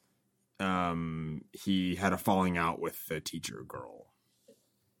because he had a falling out with the teacher girl,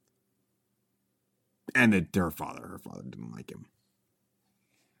 and her father didn't like him.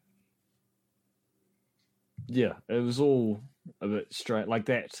 Yeah, it was all a bit straight like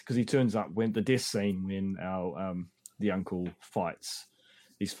that because he turns up when the death scene when our the uncle fights.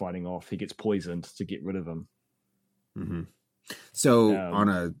 He's fighting off. He gets poisoned to get rid of him. Mm-hmm. So on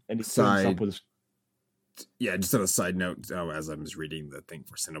a side, just on a side note, as I was reading the thing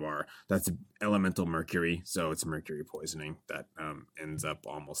for Cinnabar, that's elemental mercury. So it's mercury poisoning that ends up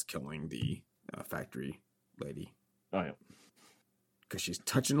almost killing the factory lady. Oh yeah, because she's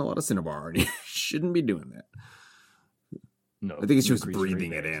touching a lot of Cinnabar and you shouldn't be doing that. No, I think it's just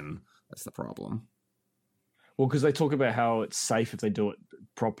breathing it in. That's the problem. Well, because they talk about how it's safe if they do it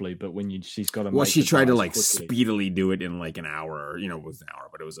properly, but when she's got to. Well, she tried to like speedily do it in like an hour. You know, it was an hour,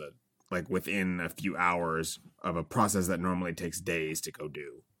 but it was like within a few hours of a process that normally takes days to go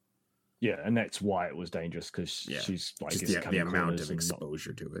do. Yeah, and that's why it was dangerous because she's like just the amount of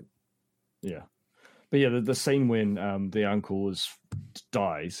exposure to it. Yeah, but yeah, the scene when the uncle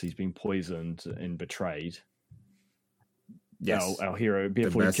dies, he's been poisoned and betrayed. Yes. Our hero,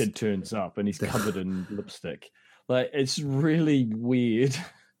 barefooted kid, turns up and he's covered in lipstick. Like, it's really weird.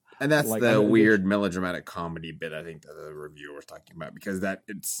 And that's like, the weird melodramatic comedy bit I think that the reviewer was talking about, because that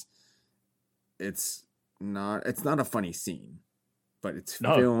it's not a funny scene, but it's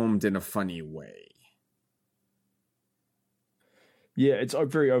filmed in a funny way. Yeah, it's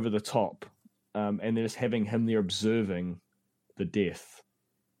very over the top. And they're just having him there observing the death.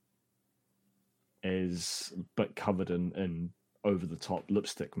 But covered in over the top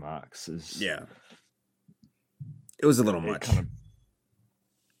lipstick marks is it was a little much.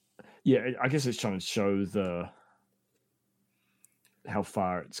 I guess it's trying to show how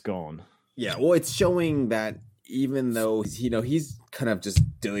far it's gone. Yeah, well, it's showing that even though he's kind of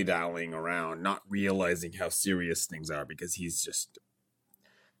just dilly-dallying around, not realizing how serious things are, because he's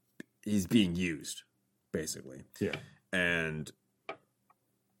being used, basically. Yeah, and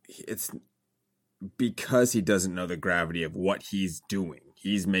it's because he doesn't know the gravity of what he's doing.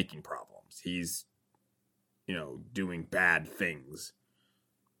 He's making problems. He's, doing bad things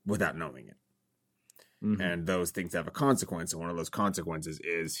without knowing it. Mm-hmm. And those things have a consequence. And one of those consequences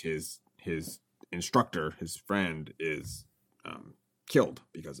is his instructor, his friend, is killed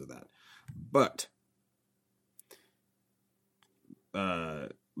because of that. But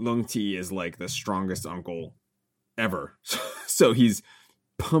Lung Ti is like the strongest uncle ever. So he's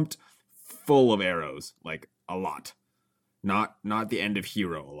pumped full of arrows, like a lot. Not the end of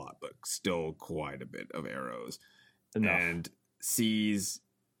Hero a lot, but still quite a bit of arrows. Enough. And sees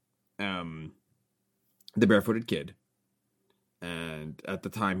the barefooted kid. And at the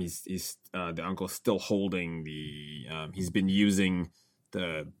time, he's the uncle's still holding the. He's been using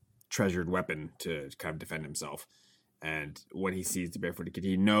the treasured weapon to kind of defend himself. And when he sees the barefooted kid,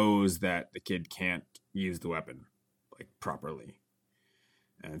 he knows that the kid can't use the weapon like properly.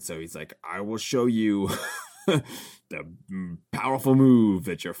 And so he's like, "I will show you the powerful move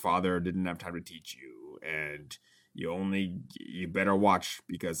that your father didn't have time to teach you, and you better watch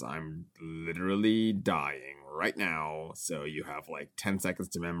because I'm literally dying right now. So you have like 10 seconds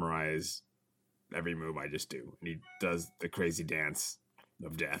to memorize every move I just do." And he does the crazy dance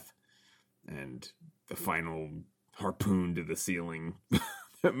of death and the final harpoon to the ceiling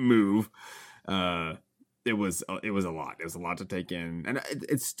move. It was a lot. It was a lot to take in, and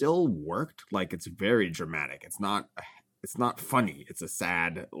it still worked. Like, it's very dramatic. It's not funny. It's a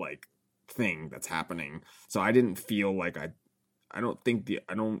sad like thing that's happening. So I didn't feel like I don't think the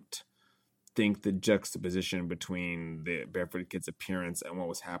juxtaposition between the barefooted kid's appearance and what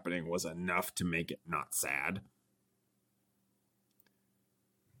was happening was enough to make it not sad.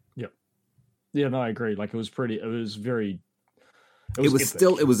 Yep. Yeah, no, I agree. Like, it was effective.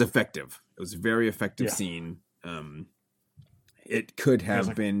 It was effective. It was a very effective scene. It could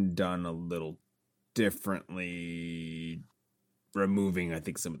have been done a little differently, removing, I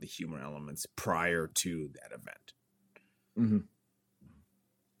think, some of the humor elements prior to that event. Mm-hmm.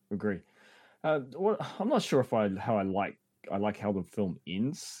 Agree. I'm not sure if I like how the film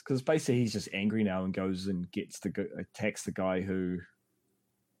ends, because basically he's just angry now and goes and attacks the guy who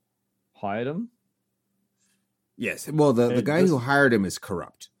hired him. Yes, well, the guy who hired him is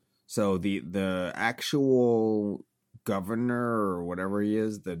corrupt. So the actual governor or whatever he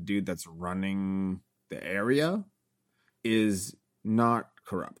is, the dude that's running the area, is not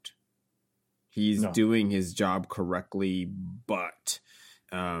corrupt. He's doing his job correctly, but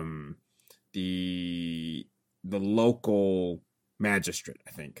the local magistrate,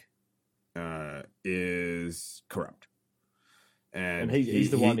 I think, is corrupt. And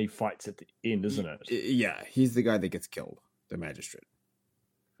he's the one he fights at the end, isn't it? Yeah, he's the guy that gets killed, the magistrate.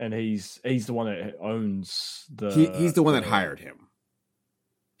 And he's the one that owns the. He's the one that hired him.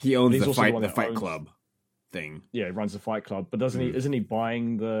 He owns the fight club thing. Yeah, he runs the fight club, but doesn't he? Isn't he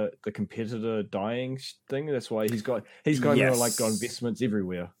buying the competitor dying thing? That's why he's going to like got investments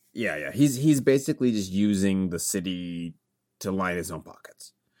everywhere. Yeah. He's basically just using the city to line his own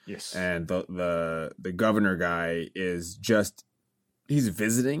pockets. Yes, and the governor guy is just. He's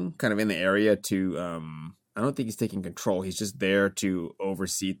visiting kind of in the area to, I don't think he's taking control. He's just there to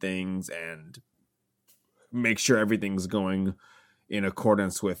oversee things and make sure everything's going in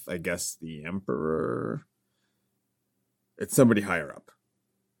accordance with, I guess, the emperor. It's somebody higher up.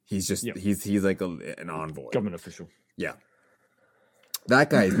 He's just, he's like an envoy. Government official. Yeah. That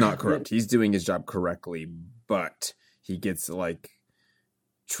guy is not corrupt. He's doing his job correctly, but he gets like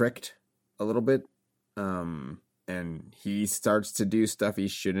tricked a little bit. And he starts to do stuff he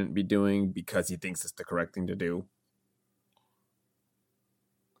shouldn't be doing because he thinks it's the correct thing to do.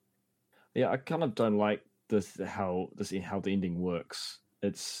 Yeah, I kind of don't like how the ending works.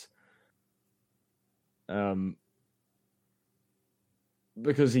 It's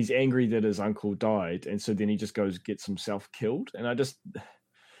because he's angry that his uncle died, and so then he just gets himself killed, and it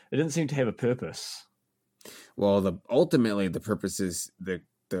didn't seem to have a purpose. Well, ultimately the purpose is the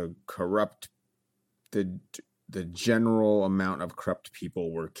corrupt the general amount of corrupt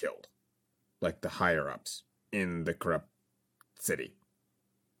people were killed, like the higher ups in the corrupt city.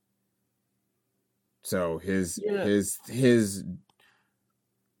 So his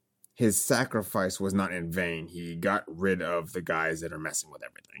sacrifice was not in vain. He got rid of the guys that are messing with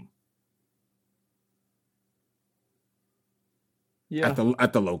everything. Yeah,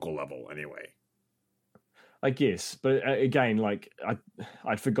 at the local level, anyway. I guess, but again, like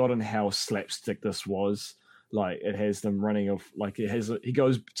I'd forgotten how slapstick this was. Like, it has them running off. Like, he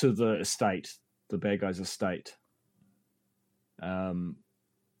goes to the estate, the bad guy's estate, and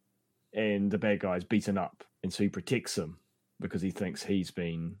the bad guy's beaten up, and so he protects him because he thinks he's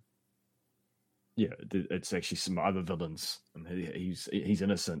been. Yeah, it's actually some other villains, and he's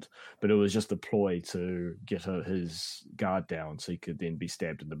innocent, but it was just a ploy to get his guard down so he could then be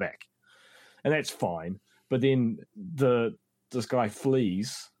stabbed in the back, and that's fine. But then this guy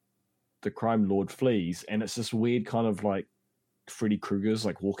flees. The crime lord flees, and it's this weird kind of like Freddy Krueger's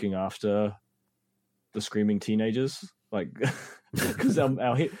like walking after the screaming teenagers, like because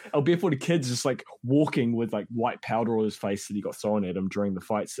our barefooted kid's just like walking with like white powder on his face that he got thrown at him during the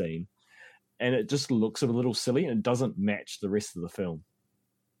fight scene, and it just looks a little silly and it doesn't match the rest of the film.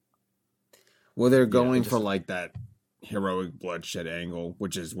 Well, they're going for like that heroic bloodshed angle,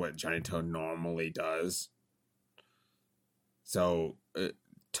 which is what Johnny Toe normally does. So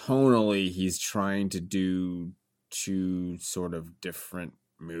tonally, he's trying to do two sort of different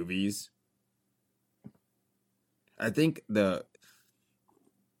movies. I think the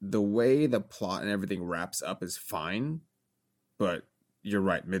way the plot and everything wraps up is fine, but you're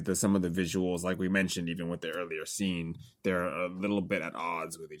right. Some of the visuals, like we mentioned, even with the earlier scene, they're a little bit at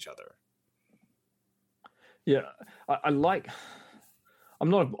odds with each other. Yeah, I like. I'm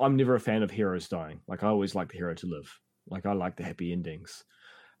never a fan of heroes dying. Like I always like the hero to live. Like I like the happy endings.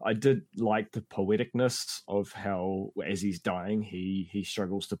 I did like the poeticness of how, as he's dying, he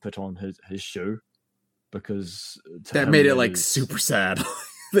struggles to put on his shoe, because that made it like super sad. I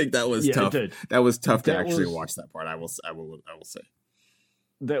think that was tough. That was tough to actually watch that part. I will say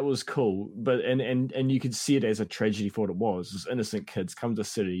that was cool, but and you could see it as a tragedy for what it was. This innocent kid's come to the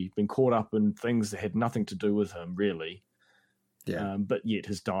city, been caught up in things that had nothing to do with him, really. Yeah. But yet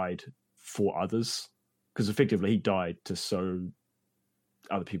has died for others, because effectively he died so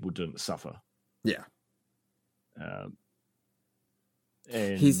other people didn't suffer. Yeah.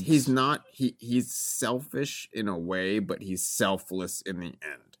 And he's selfish in a way, but he's selfless in the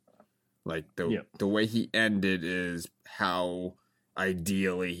end. Like the way he ended is how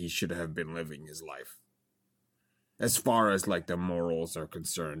ideally he should have been living his life, as far as like the morals are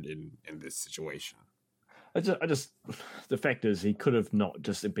concerned in this situation. I just the fact is he could have not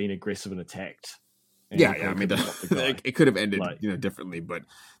just been aggressive and attacked. And I mean, it could have ended differently, but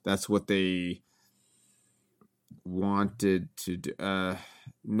that's what they wanted to do.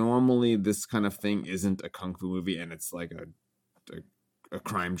 Normally, this kind of thing isn't a kung fu movie, and it's like a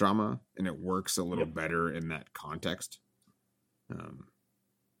crime drama, and it works a little better in that context.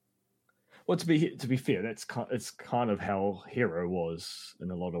 Well, to be fair, it's kind of how Hero was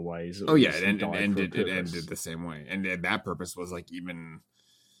in a lot of ways. It ended the same way, and that purpose was like even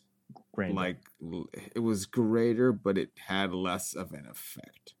grander. Like it was greater, but it had less of an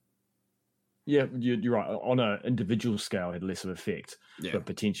effect. Yeah, you're right. On an individual scale, it had less of effect, but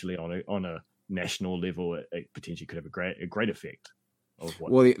potentially on a national level, it potentially could have a great effect.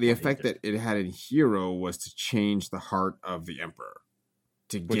 The effect that it had in Hero was to change the heart of the Emperor.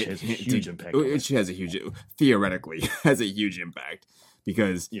 Which has a huge impact. Which theoretically has a huge impact,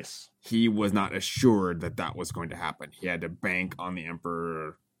 because he was not assured that was going to happen. He had to bank on the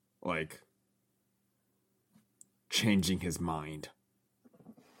Emperor, like, changing his mind,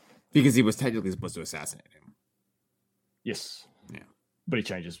 because he was technically supposed to assassinate him. Yes. Yeah. But he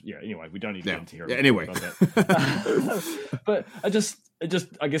changes. Yeah. Anyway, we don't need to get into Hero. Yeah, anyway. But I guess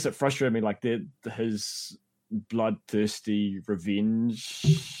it frustrated me, like his bloodthirsty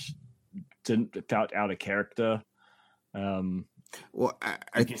revenge felt out of character. Well,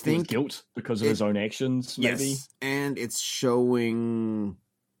 I guess think guilt because of his own actions, maybe. Yes, and it's showing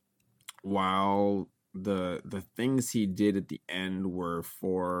while the things he did at the end were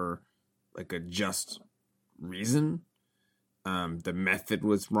for like a just reason. The method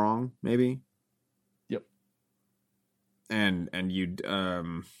was wrong, maybe. Yep. And you'd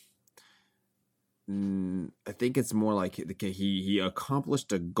I think it's more like he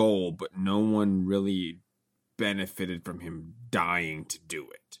accomplished a goal, but no one really benefited from him dying to do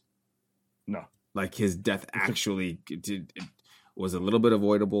it. No, like his death actually it was a little bit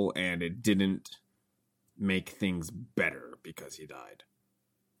avoidable, and it didn't make things better because he died.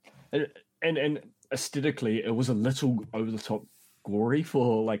 And aesthetically, it was a little over the top gory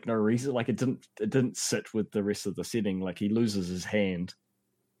for like no reason. Like it didn't sit with the rest of the setting. Like he loses his hand.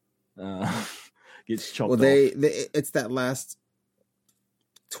 Gets chopped off. It's that last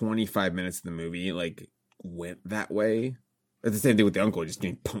 25 minutes of the movie like went that way. It's the same thing with the uncle, just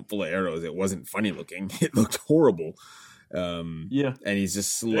getting pumped full of arrows. It wasn't funny looking. It looked horrible. And he's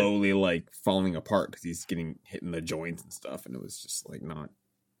just slowly like falling apart because he's getting hit in the joints and stuff. And it was just like not.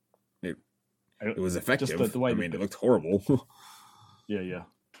 It was effective. Just the way it looked horrible. Yeah.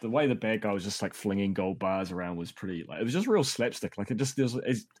 The way the bad guy was just like flinging gold bars around was pretty. Like it was just real slapstick. Like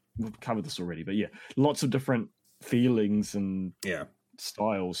we've covered this already, but lots of different feelings and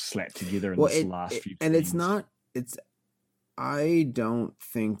styles slapped together in this last few. And scenes. I don't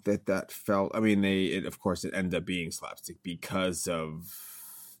think that felt. I mean, of course it ended up being slapstick because of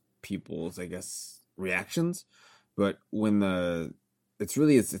people's, I guess, reactions. But when it's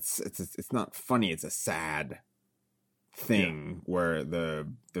not funny. It's a sad thing where the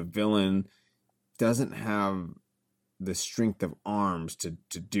villain doesn't have the strength of arms to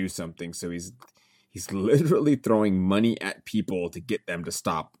do something, so he's literally throwing money at people to get them to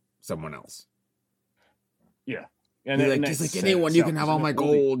stop someone else. Yeah. And just like anyone, you can have all my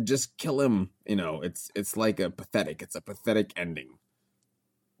gold, just kill him. It's like it's a pathetic ending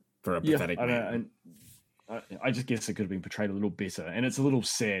for a pathetic man. I just guess it could have been portrayed a little better. And it's a little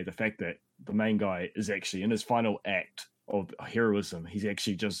sad, the fact that the main guy is actually in his final act of heroism, he's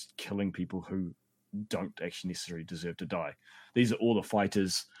actually just killing people who don't actually necessarily deserve to die. These are all the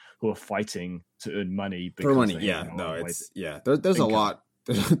fighters who are fighting to earn money. For money, yeah. No, there's a lot.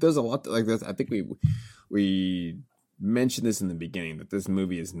 There's a lot like this. I think we mentioned this in the beginning, that this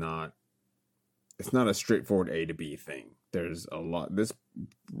movie is not a straightforward A to B thing. There's a lot. This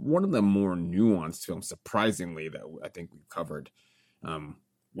one of the more nuanced films, surprisingly, that I think we've covered,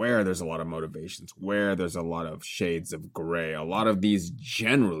 where there's a lot of motivations, where there's a lot of shades of gray. A lot of these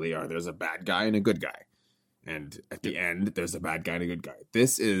generally are there's a bad guy and a good guy, and at the end there's a bad guy and a good guy.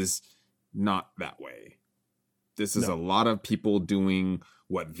 This is not that way. This is a lot of people doing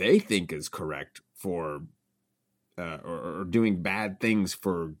what they think is correct for, or doing bad things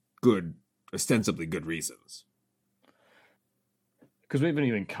for good, ostensibly good reasons. Because we haven't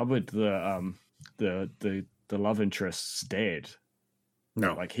even covered the love interest's dad.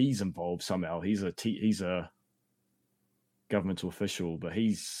 No, like he's involved somehow. He's a governmental official, but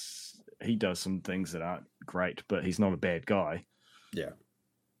he does some things that aren't great. But he's not a bad guy. Yeah.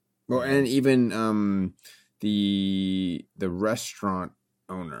 Well, and even the restaurant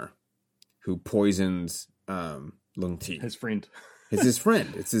owner who poisons Lung Ti, his friend. It's his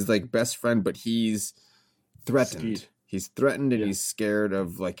friend. It's his like best friend, but he's threatened. Scared. He's threatened, and he's scared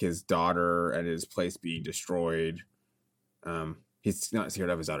of like his daughter and his place being destroyed. He's not scared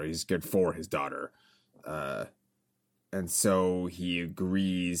of his daughter. He's scared for his daughter, and so he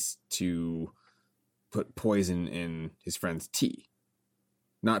agrees to put poison in his friend's tea,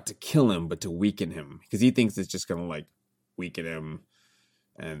 not to kill him, but to weaken him, because he thinks it's just gonna like weaken him,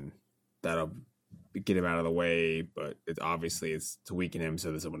 and that'll get him out of the way. But it's to weaken him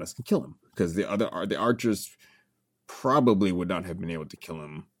so that someone else can kill him, because the archers probably would not have been able to kill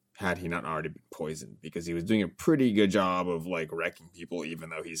him had he not already been poisoned, because he was doing a pretty good job of like wrecking people, even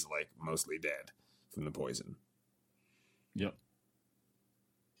though he's like mostly dead from the poison. Yep.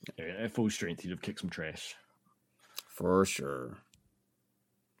 Yeah, at full strength, he'd have kicked some trash. For sure.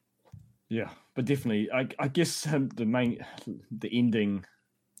 Yeah, but definitely, I guess the ending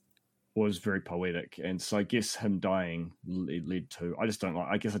was very poetic, and so I guess him dying led to. I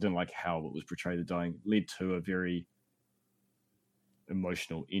didn't like how it was portrayed. The dying led to a very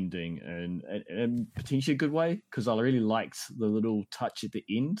emotional ending, and potentially a good way, because I really liked the little touch at the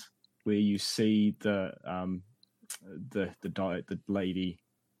end where you see the lady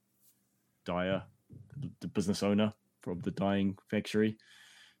Dyer, the business owner from the dyeing factory.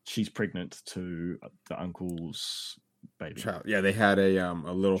 She's pregnant to the uncle's baby. Child. Yeah, they had a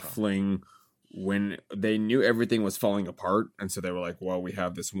little fling when they knew everything was falling apart, and so they were like, "Well, we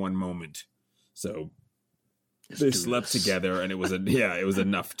have this one moment." So they slept together, and it was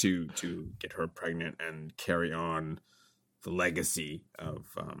enough to get her pregnant and carry on the legacy of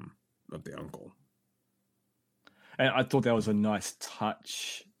the uncle. And I thought that was a nice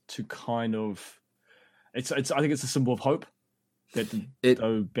touch to kind of. I think it's a symbol of hope. That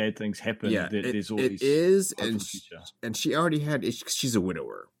though bad things happen, there's always it is, and she already had. She's a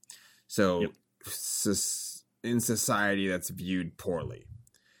widower, so in society that's viewed poorly.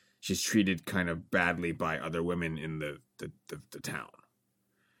 She's treated kind of badly by other women in the town,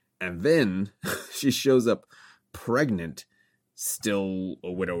 and then she shows up pregnant, still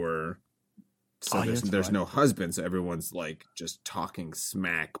a widower. So there's no husband, so everyone's like just talking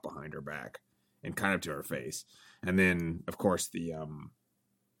smack behind her back and kind of to her face. And then, of course,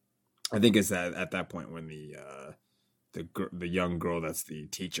 I think it's at that point when the young girl that's the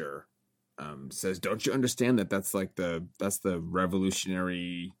teacher says, "Don't you understand that's the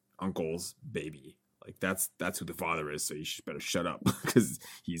revolutionary uncle's baby? Like that's who the father is. So you should better shut up, because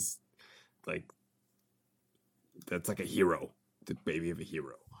he's like that's like a hero, the baby of a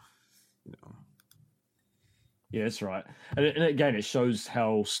hero, you know." Yeah, that's right. And again, it shows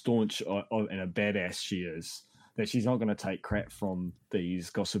how staunch and a badass she is. That she's not going to take crap from these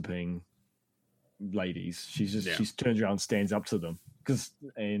gossiping ladies. She turns around and stands up to them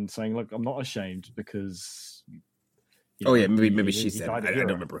and saying, "Look, I'm not ashamed because." Maybe she said it. I don't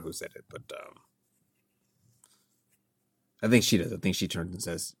remember who said it, but I think she does. I think she turns and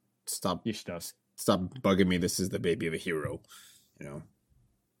says, "Stop! Yes, she does. Stop bugging me. This is the baby of a hero," you know.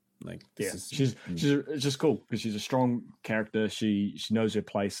 Like Yeah, this is she's it's just cool because she's a strong character. She knows her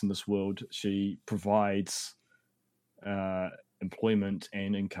place in this world. She provides uh, employment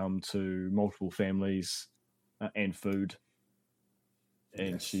and income to multiple families and food,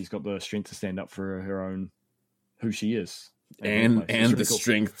 and yes. she's got the strength to stand up for her own who she is And really the cool.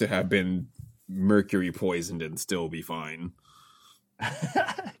 strength to have been mercury poisoned and still be fine.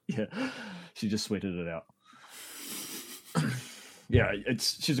 Yeah, she just sweated it out. Yeah,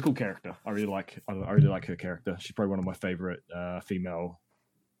 she's a cool character. I really like her character. She's probably one of my favorite female.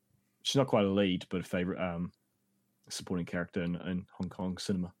 She's not quite a lead, but a favorite supporting character in Hong Kong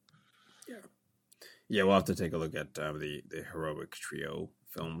cinema. Yeah, we'll have to take a look at the Heroic Trio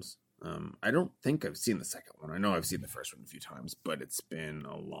films. I don't think I've seen the second one. I know I've seen the first one a few times, but it's been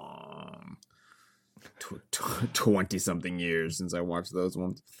a long 20-something years since I watched those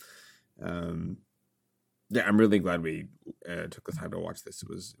ones. Yeah, I'm really glad we took the time to watch this. It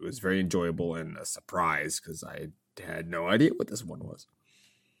was very enjoyable and a surprise because I had no idea what this one was.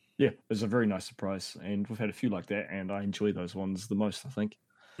 Yeah, it was a very nice surprise, and we've had a few like that, and I enjoy those ones the most, I think.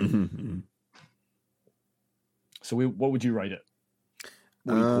 Mm-hmm. So, what would you rate it?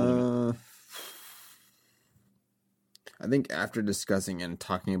 What are you calling it? I think after discussing and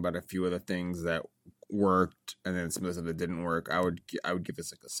talking about a few of the things that worked and then some of the stuff that didn't work, I would give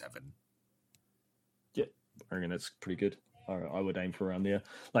this like a 7. Yeah, I reckon that's pretty good. I would aim for around there.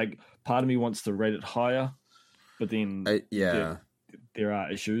 Like, part of me wants to rate it higher, but then there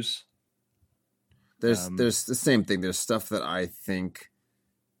are issues. There's the same thing. There's stuff that I think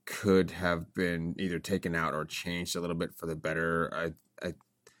could have been either taken out or changed a little bit for the better.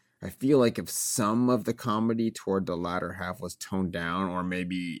 I feel like if some of the comedy toward the latter half was toned down, or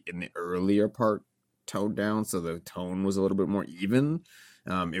maybe in the earlier part toned down, so the tone was a little bit more even,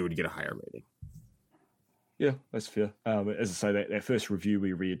 it would get a higher rating. Yeah, that's fair. As I say, that first review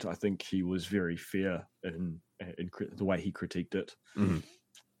we read, I think he was very fair in the way he critiqued it. Mm-hmm.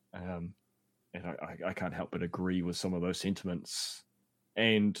 And I can't help but agree with some of those sentiments.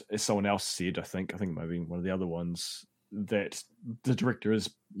 And as someone else said, I think maybe one of the other ones, that the director is,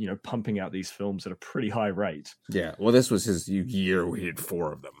 pumping out these films at a pretty high rate. Yeah, well, this was his year. We did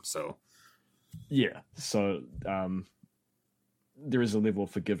 4 of them, so yeah. So there is a level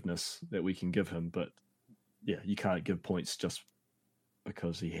of forgiveness that we can give him, but yeah, you can't give points just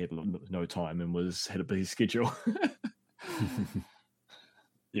because he had no time and had a busy schedule.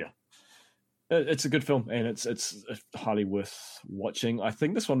 Yeah. It's a good film, and it's highly worth watching. I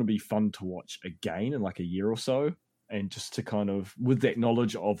think this one would be fun to watch again in like a year or so, and just to kind of, with that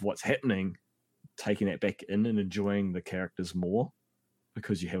knowledge of what's happening, taking that back in and enjoying the characters more,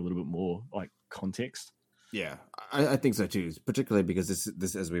 because you have a little bit more like context. Yeah, I think so too, particularly because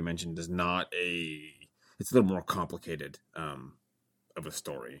this as we mentioned is not it's a little more complicated of a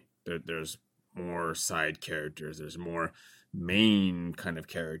story. There's more side characters. There's more main kind of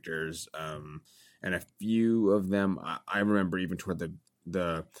characters, and a few of them I remember even toward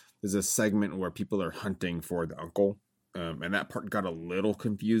there's a segment where people are hunting for the uncle, and that part got a little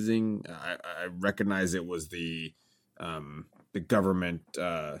confusing. I recognize it was the government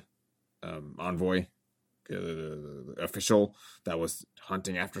envoy, official that was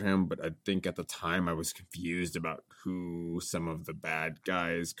hunting after him, but I think at the time I was confused about who some of the bad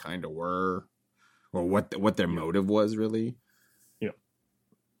guys kind of were, or what their motive was really. Yeah,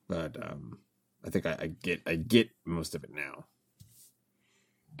 but I think I get most of it now.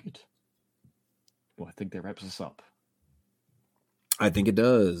 Good. Well, I think that wraps us up. I think it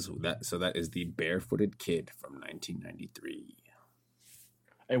does. That is The Barefooted Kid from 1993.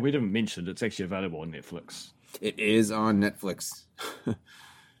 And we didn't mention it's actually available on Netflix. It is on Netflix.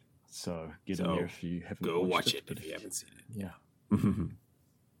 So get in there if you haven't. Go watch it if you haven't seen it. Yeah.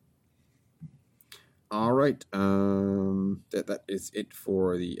 All right. That is it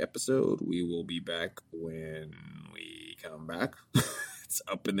for the episode. We will be back when we come back. It's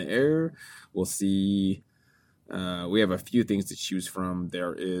up in the air. We'll see. We have a few things to choose from.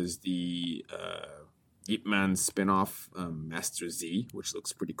 There is the Ip Man spinoff, Master Z, which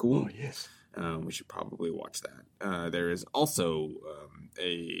looks pretty cool. Oh, yes. We should probably watch that. There is also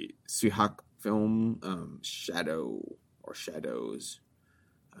a Suihak film, Shadows.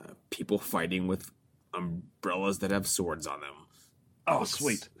 People fighting with umbrellas that have swords on them. Oh,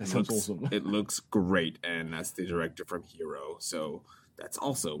 sweet. That sounds awesome. It looks great, and that's the director from Hero. So that's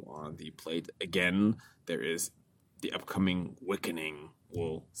also on the plate. Again, there is the upcoming Wickening.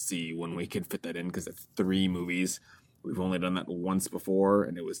 We'll see when we can fit that in, because it's 3 movies. We've only done that once before,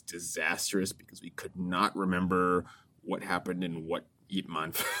 and it was disastrous because we could not remember what happened in what Ip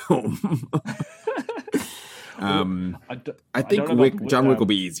Man film. I think John Wick will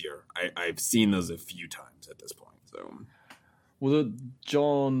be easier. I've seen those a few times at this point. So, well,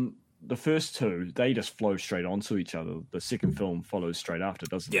 the first two, they just flow straight onto each other. The second film follows straight after,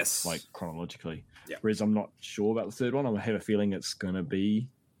 doesn't yes. it? Like chronologically. Yeah. Whereas I'm not sure about the third one. I have a feeling it's going to be.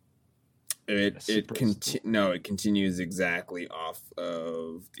 It continues exactly off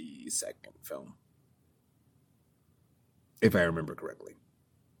of the second film, if I remember correctly.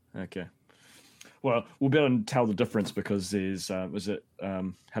 Okay. Well, we'll be able to tell the difference because there's was it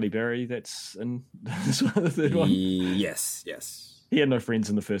Halle Berry that's in the third one? Yes. He had no friends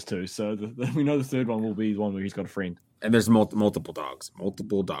in the first two, so we know the third one will be the one where he's got a friend. And there's multiple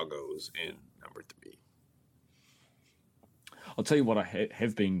doggos in number 3. I'll tell you what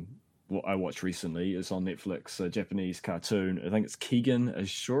what I watched recently is on Netflix, a Japanese cartoon. I think it's Keegan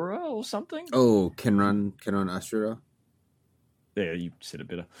Ashura or something. Oh, Kenran Ashura. Yeah, you said it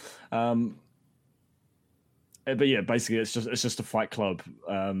better. But yeah, basically, it's just a fight club.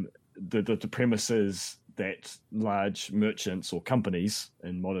 The premise is that large merchants or companies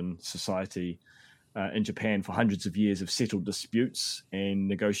in modern society in Japan for hundreds of years have settled disputes and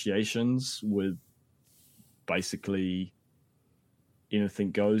negotiations with basically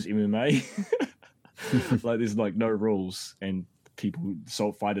anything goes MMA. Like there's like no rules, and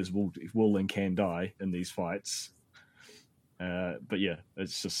fighters will and can die in these fights. But yeah,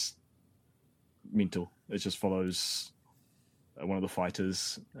 it's just mental. It just follows one of the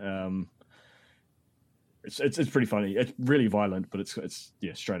fighters. It's pretty funny. It's really violent, but it's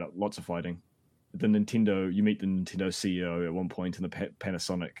straight up lots of fighting. You meet the Nintendo CEO at one point and the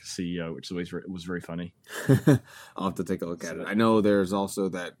Panasonic CEO, which was very funny. I'll have to take a look at it. I know there's also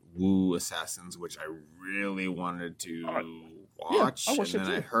that Wu Assassins, which I really wanted to watch, I watched and it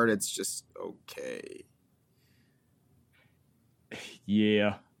then too. I heard it's just okay.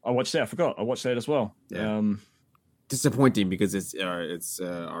 Yeah, I watched that. I forgot. I watched that as well. Yeah. Disappointing because it's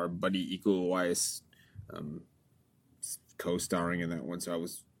our buddy Iko Uwais co-starring in that one, so I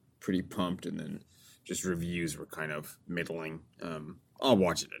was pretty pumped, and then just reviews were kind of middling. I'll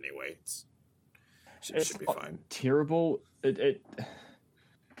watch it anyway. It should be fine. Terrible. It's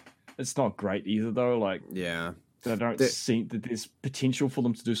not great either, though. Like, yeah, I don't see that there's potential for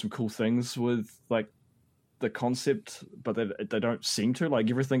them to do some cool things with like the concept, but they don't seem to. Like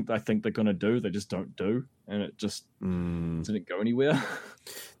everything I think they're gonna do, they just don't do, and it just didn't go anywhere.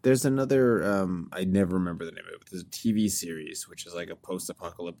 There's another I never remember the name of it. There's a TV series which is like a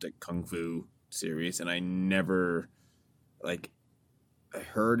post-apocalyptic kung fu series, and I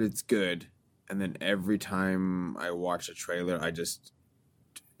heard it's good, and then every time I watch a trailer, it's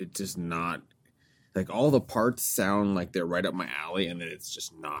just not. Like all the parts sound like they're right up my alley, and then it's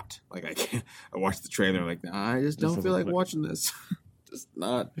just not. Like I watched the trailer, and like I just don't feel like watching this. Just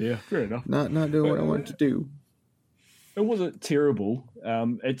not. Yeah, fair enough. Not doing what I want to do. It wasn't terrible.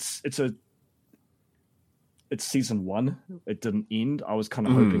 It's season 1. It didn't end. I was kind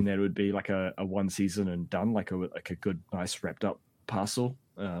of hoping that it would be like a one season and done, like a good, nice wrapped up parcel.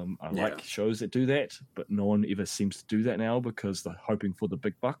 I like shows that do that, but no one ever seems to do that now because they're hoping for the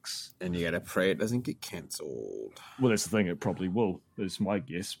big bucks. And you gotta pray it doesn't get cancelled. Well, that's the thing. It probably will. Is my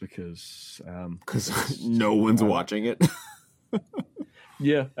guess because no one's watching it.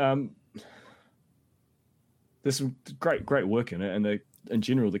 Yeah. There's some great work in it, and in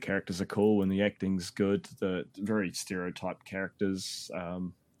general the characters are cool and the acting's good. The very stereotyped characters.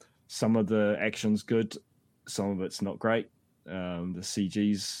 Some of the action's good, some of it's not great. The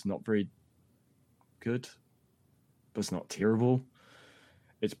CG's not very good, but it's not terrible.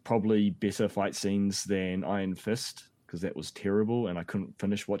 It's probably better fight scenes than Iron Fist because that was terrible, and I couldn't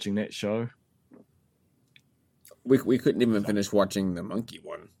finish watching that show. We couldn't even finish watching the monkey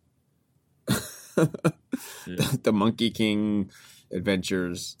one. The Monkey King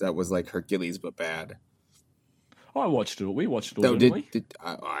Adventures, that was like Hercules but bad. I watched it. We watched it all, didn't we?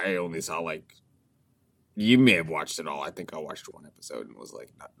 I only saw like. You may have watched it all. I think I watched one episode and was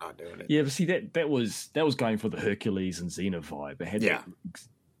like not doing it. Yeah, but see that was going for the Hercules and Xena vibe. It had that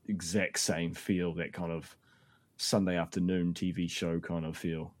exact same feel, that kind of Sunday afternoon TV show kind of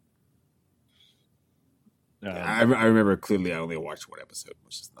feel. I remember clearly. I only watched one episode,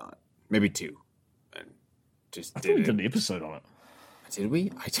 which is not maybe 2, and just I thought we did an episode on it. Did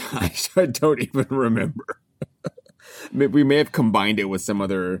we? I don't even remember. We may have combined it with some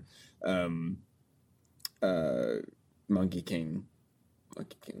other Monkey King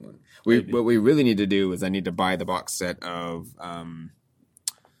one. What we really need to do is I need to buy the box set of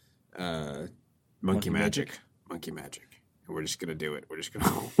Monkey Magic. Monkey Magic. And we're just gonna do it. We're just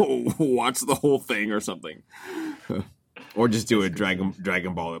gonna watch the whole thing or something, or just do a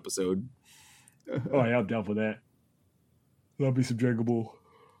Dragon Ball episode. Oh, yeah, I'm down for that. Love me some Dragon Ball.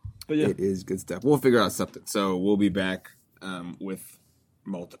 But yeah, It is good stuff. We'll figure out something. So we'll be back with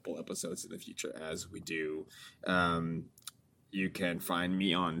multiple episodes in the future as we do. You can find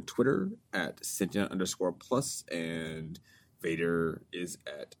me on Twitter at Cynthia_plus, and Vader is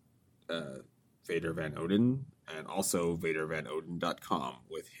at Vader Van Odin, and also VaderVanOdin.com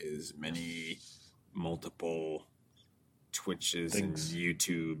with his many multiple Twitches Things. and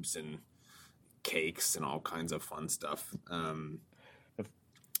YouTubes and cakes and all kinds of fun stuff.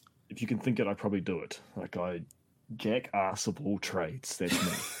 If you can think it, I probably do it. Like I jackass of all trades. That's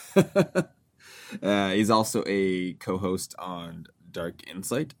me. He's also a co-host on Dark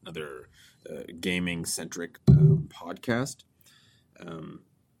Insight, another gaming-centric podcast.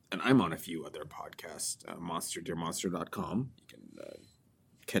 And I'm on a few other podcasts, MonsterDearMonster.com. You can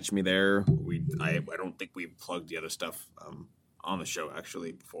catch me there. I don't think we've plugged the other stuff on the show,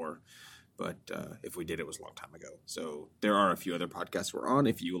 actually, before. But if we did, it was a long time ago. So there are a few other podcasts we're on.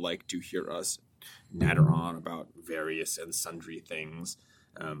 If you like to hear us natter on about various and sundry things,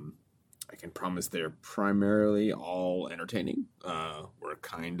 I can promise they're primarily all entertaining. We're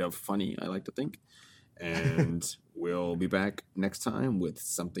kind of funny, I like to think. And we'll be back next time with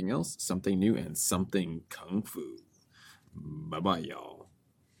something else, something new, and something kung fu. Bye-bye, y'all.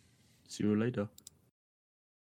 See you later.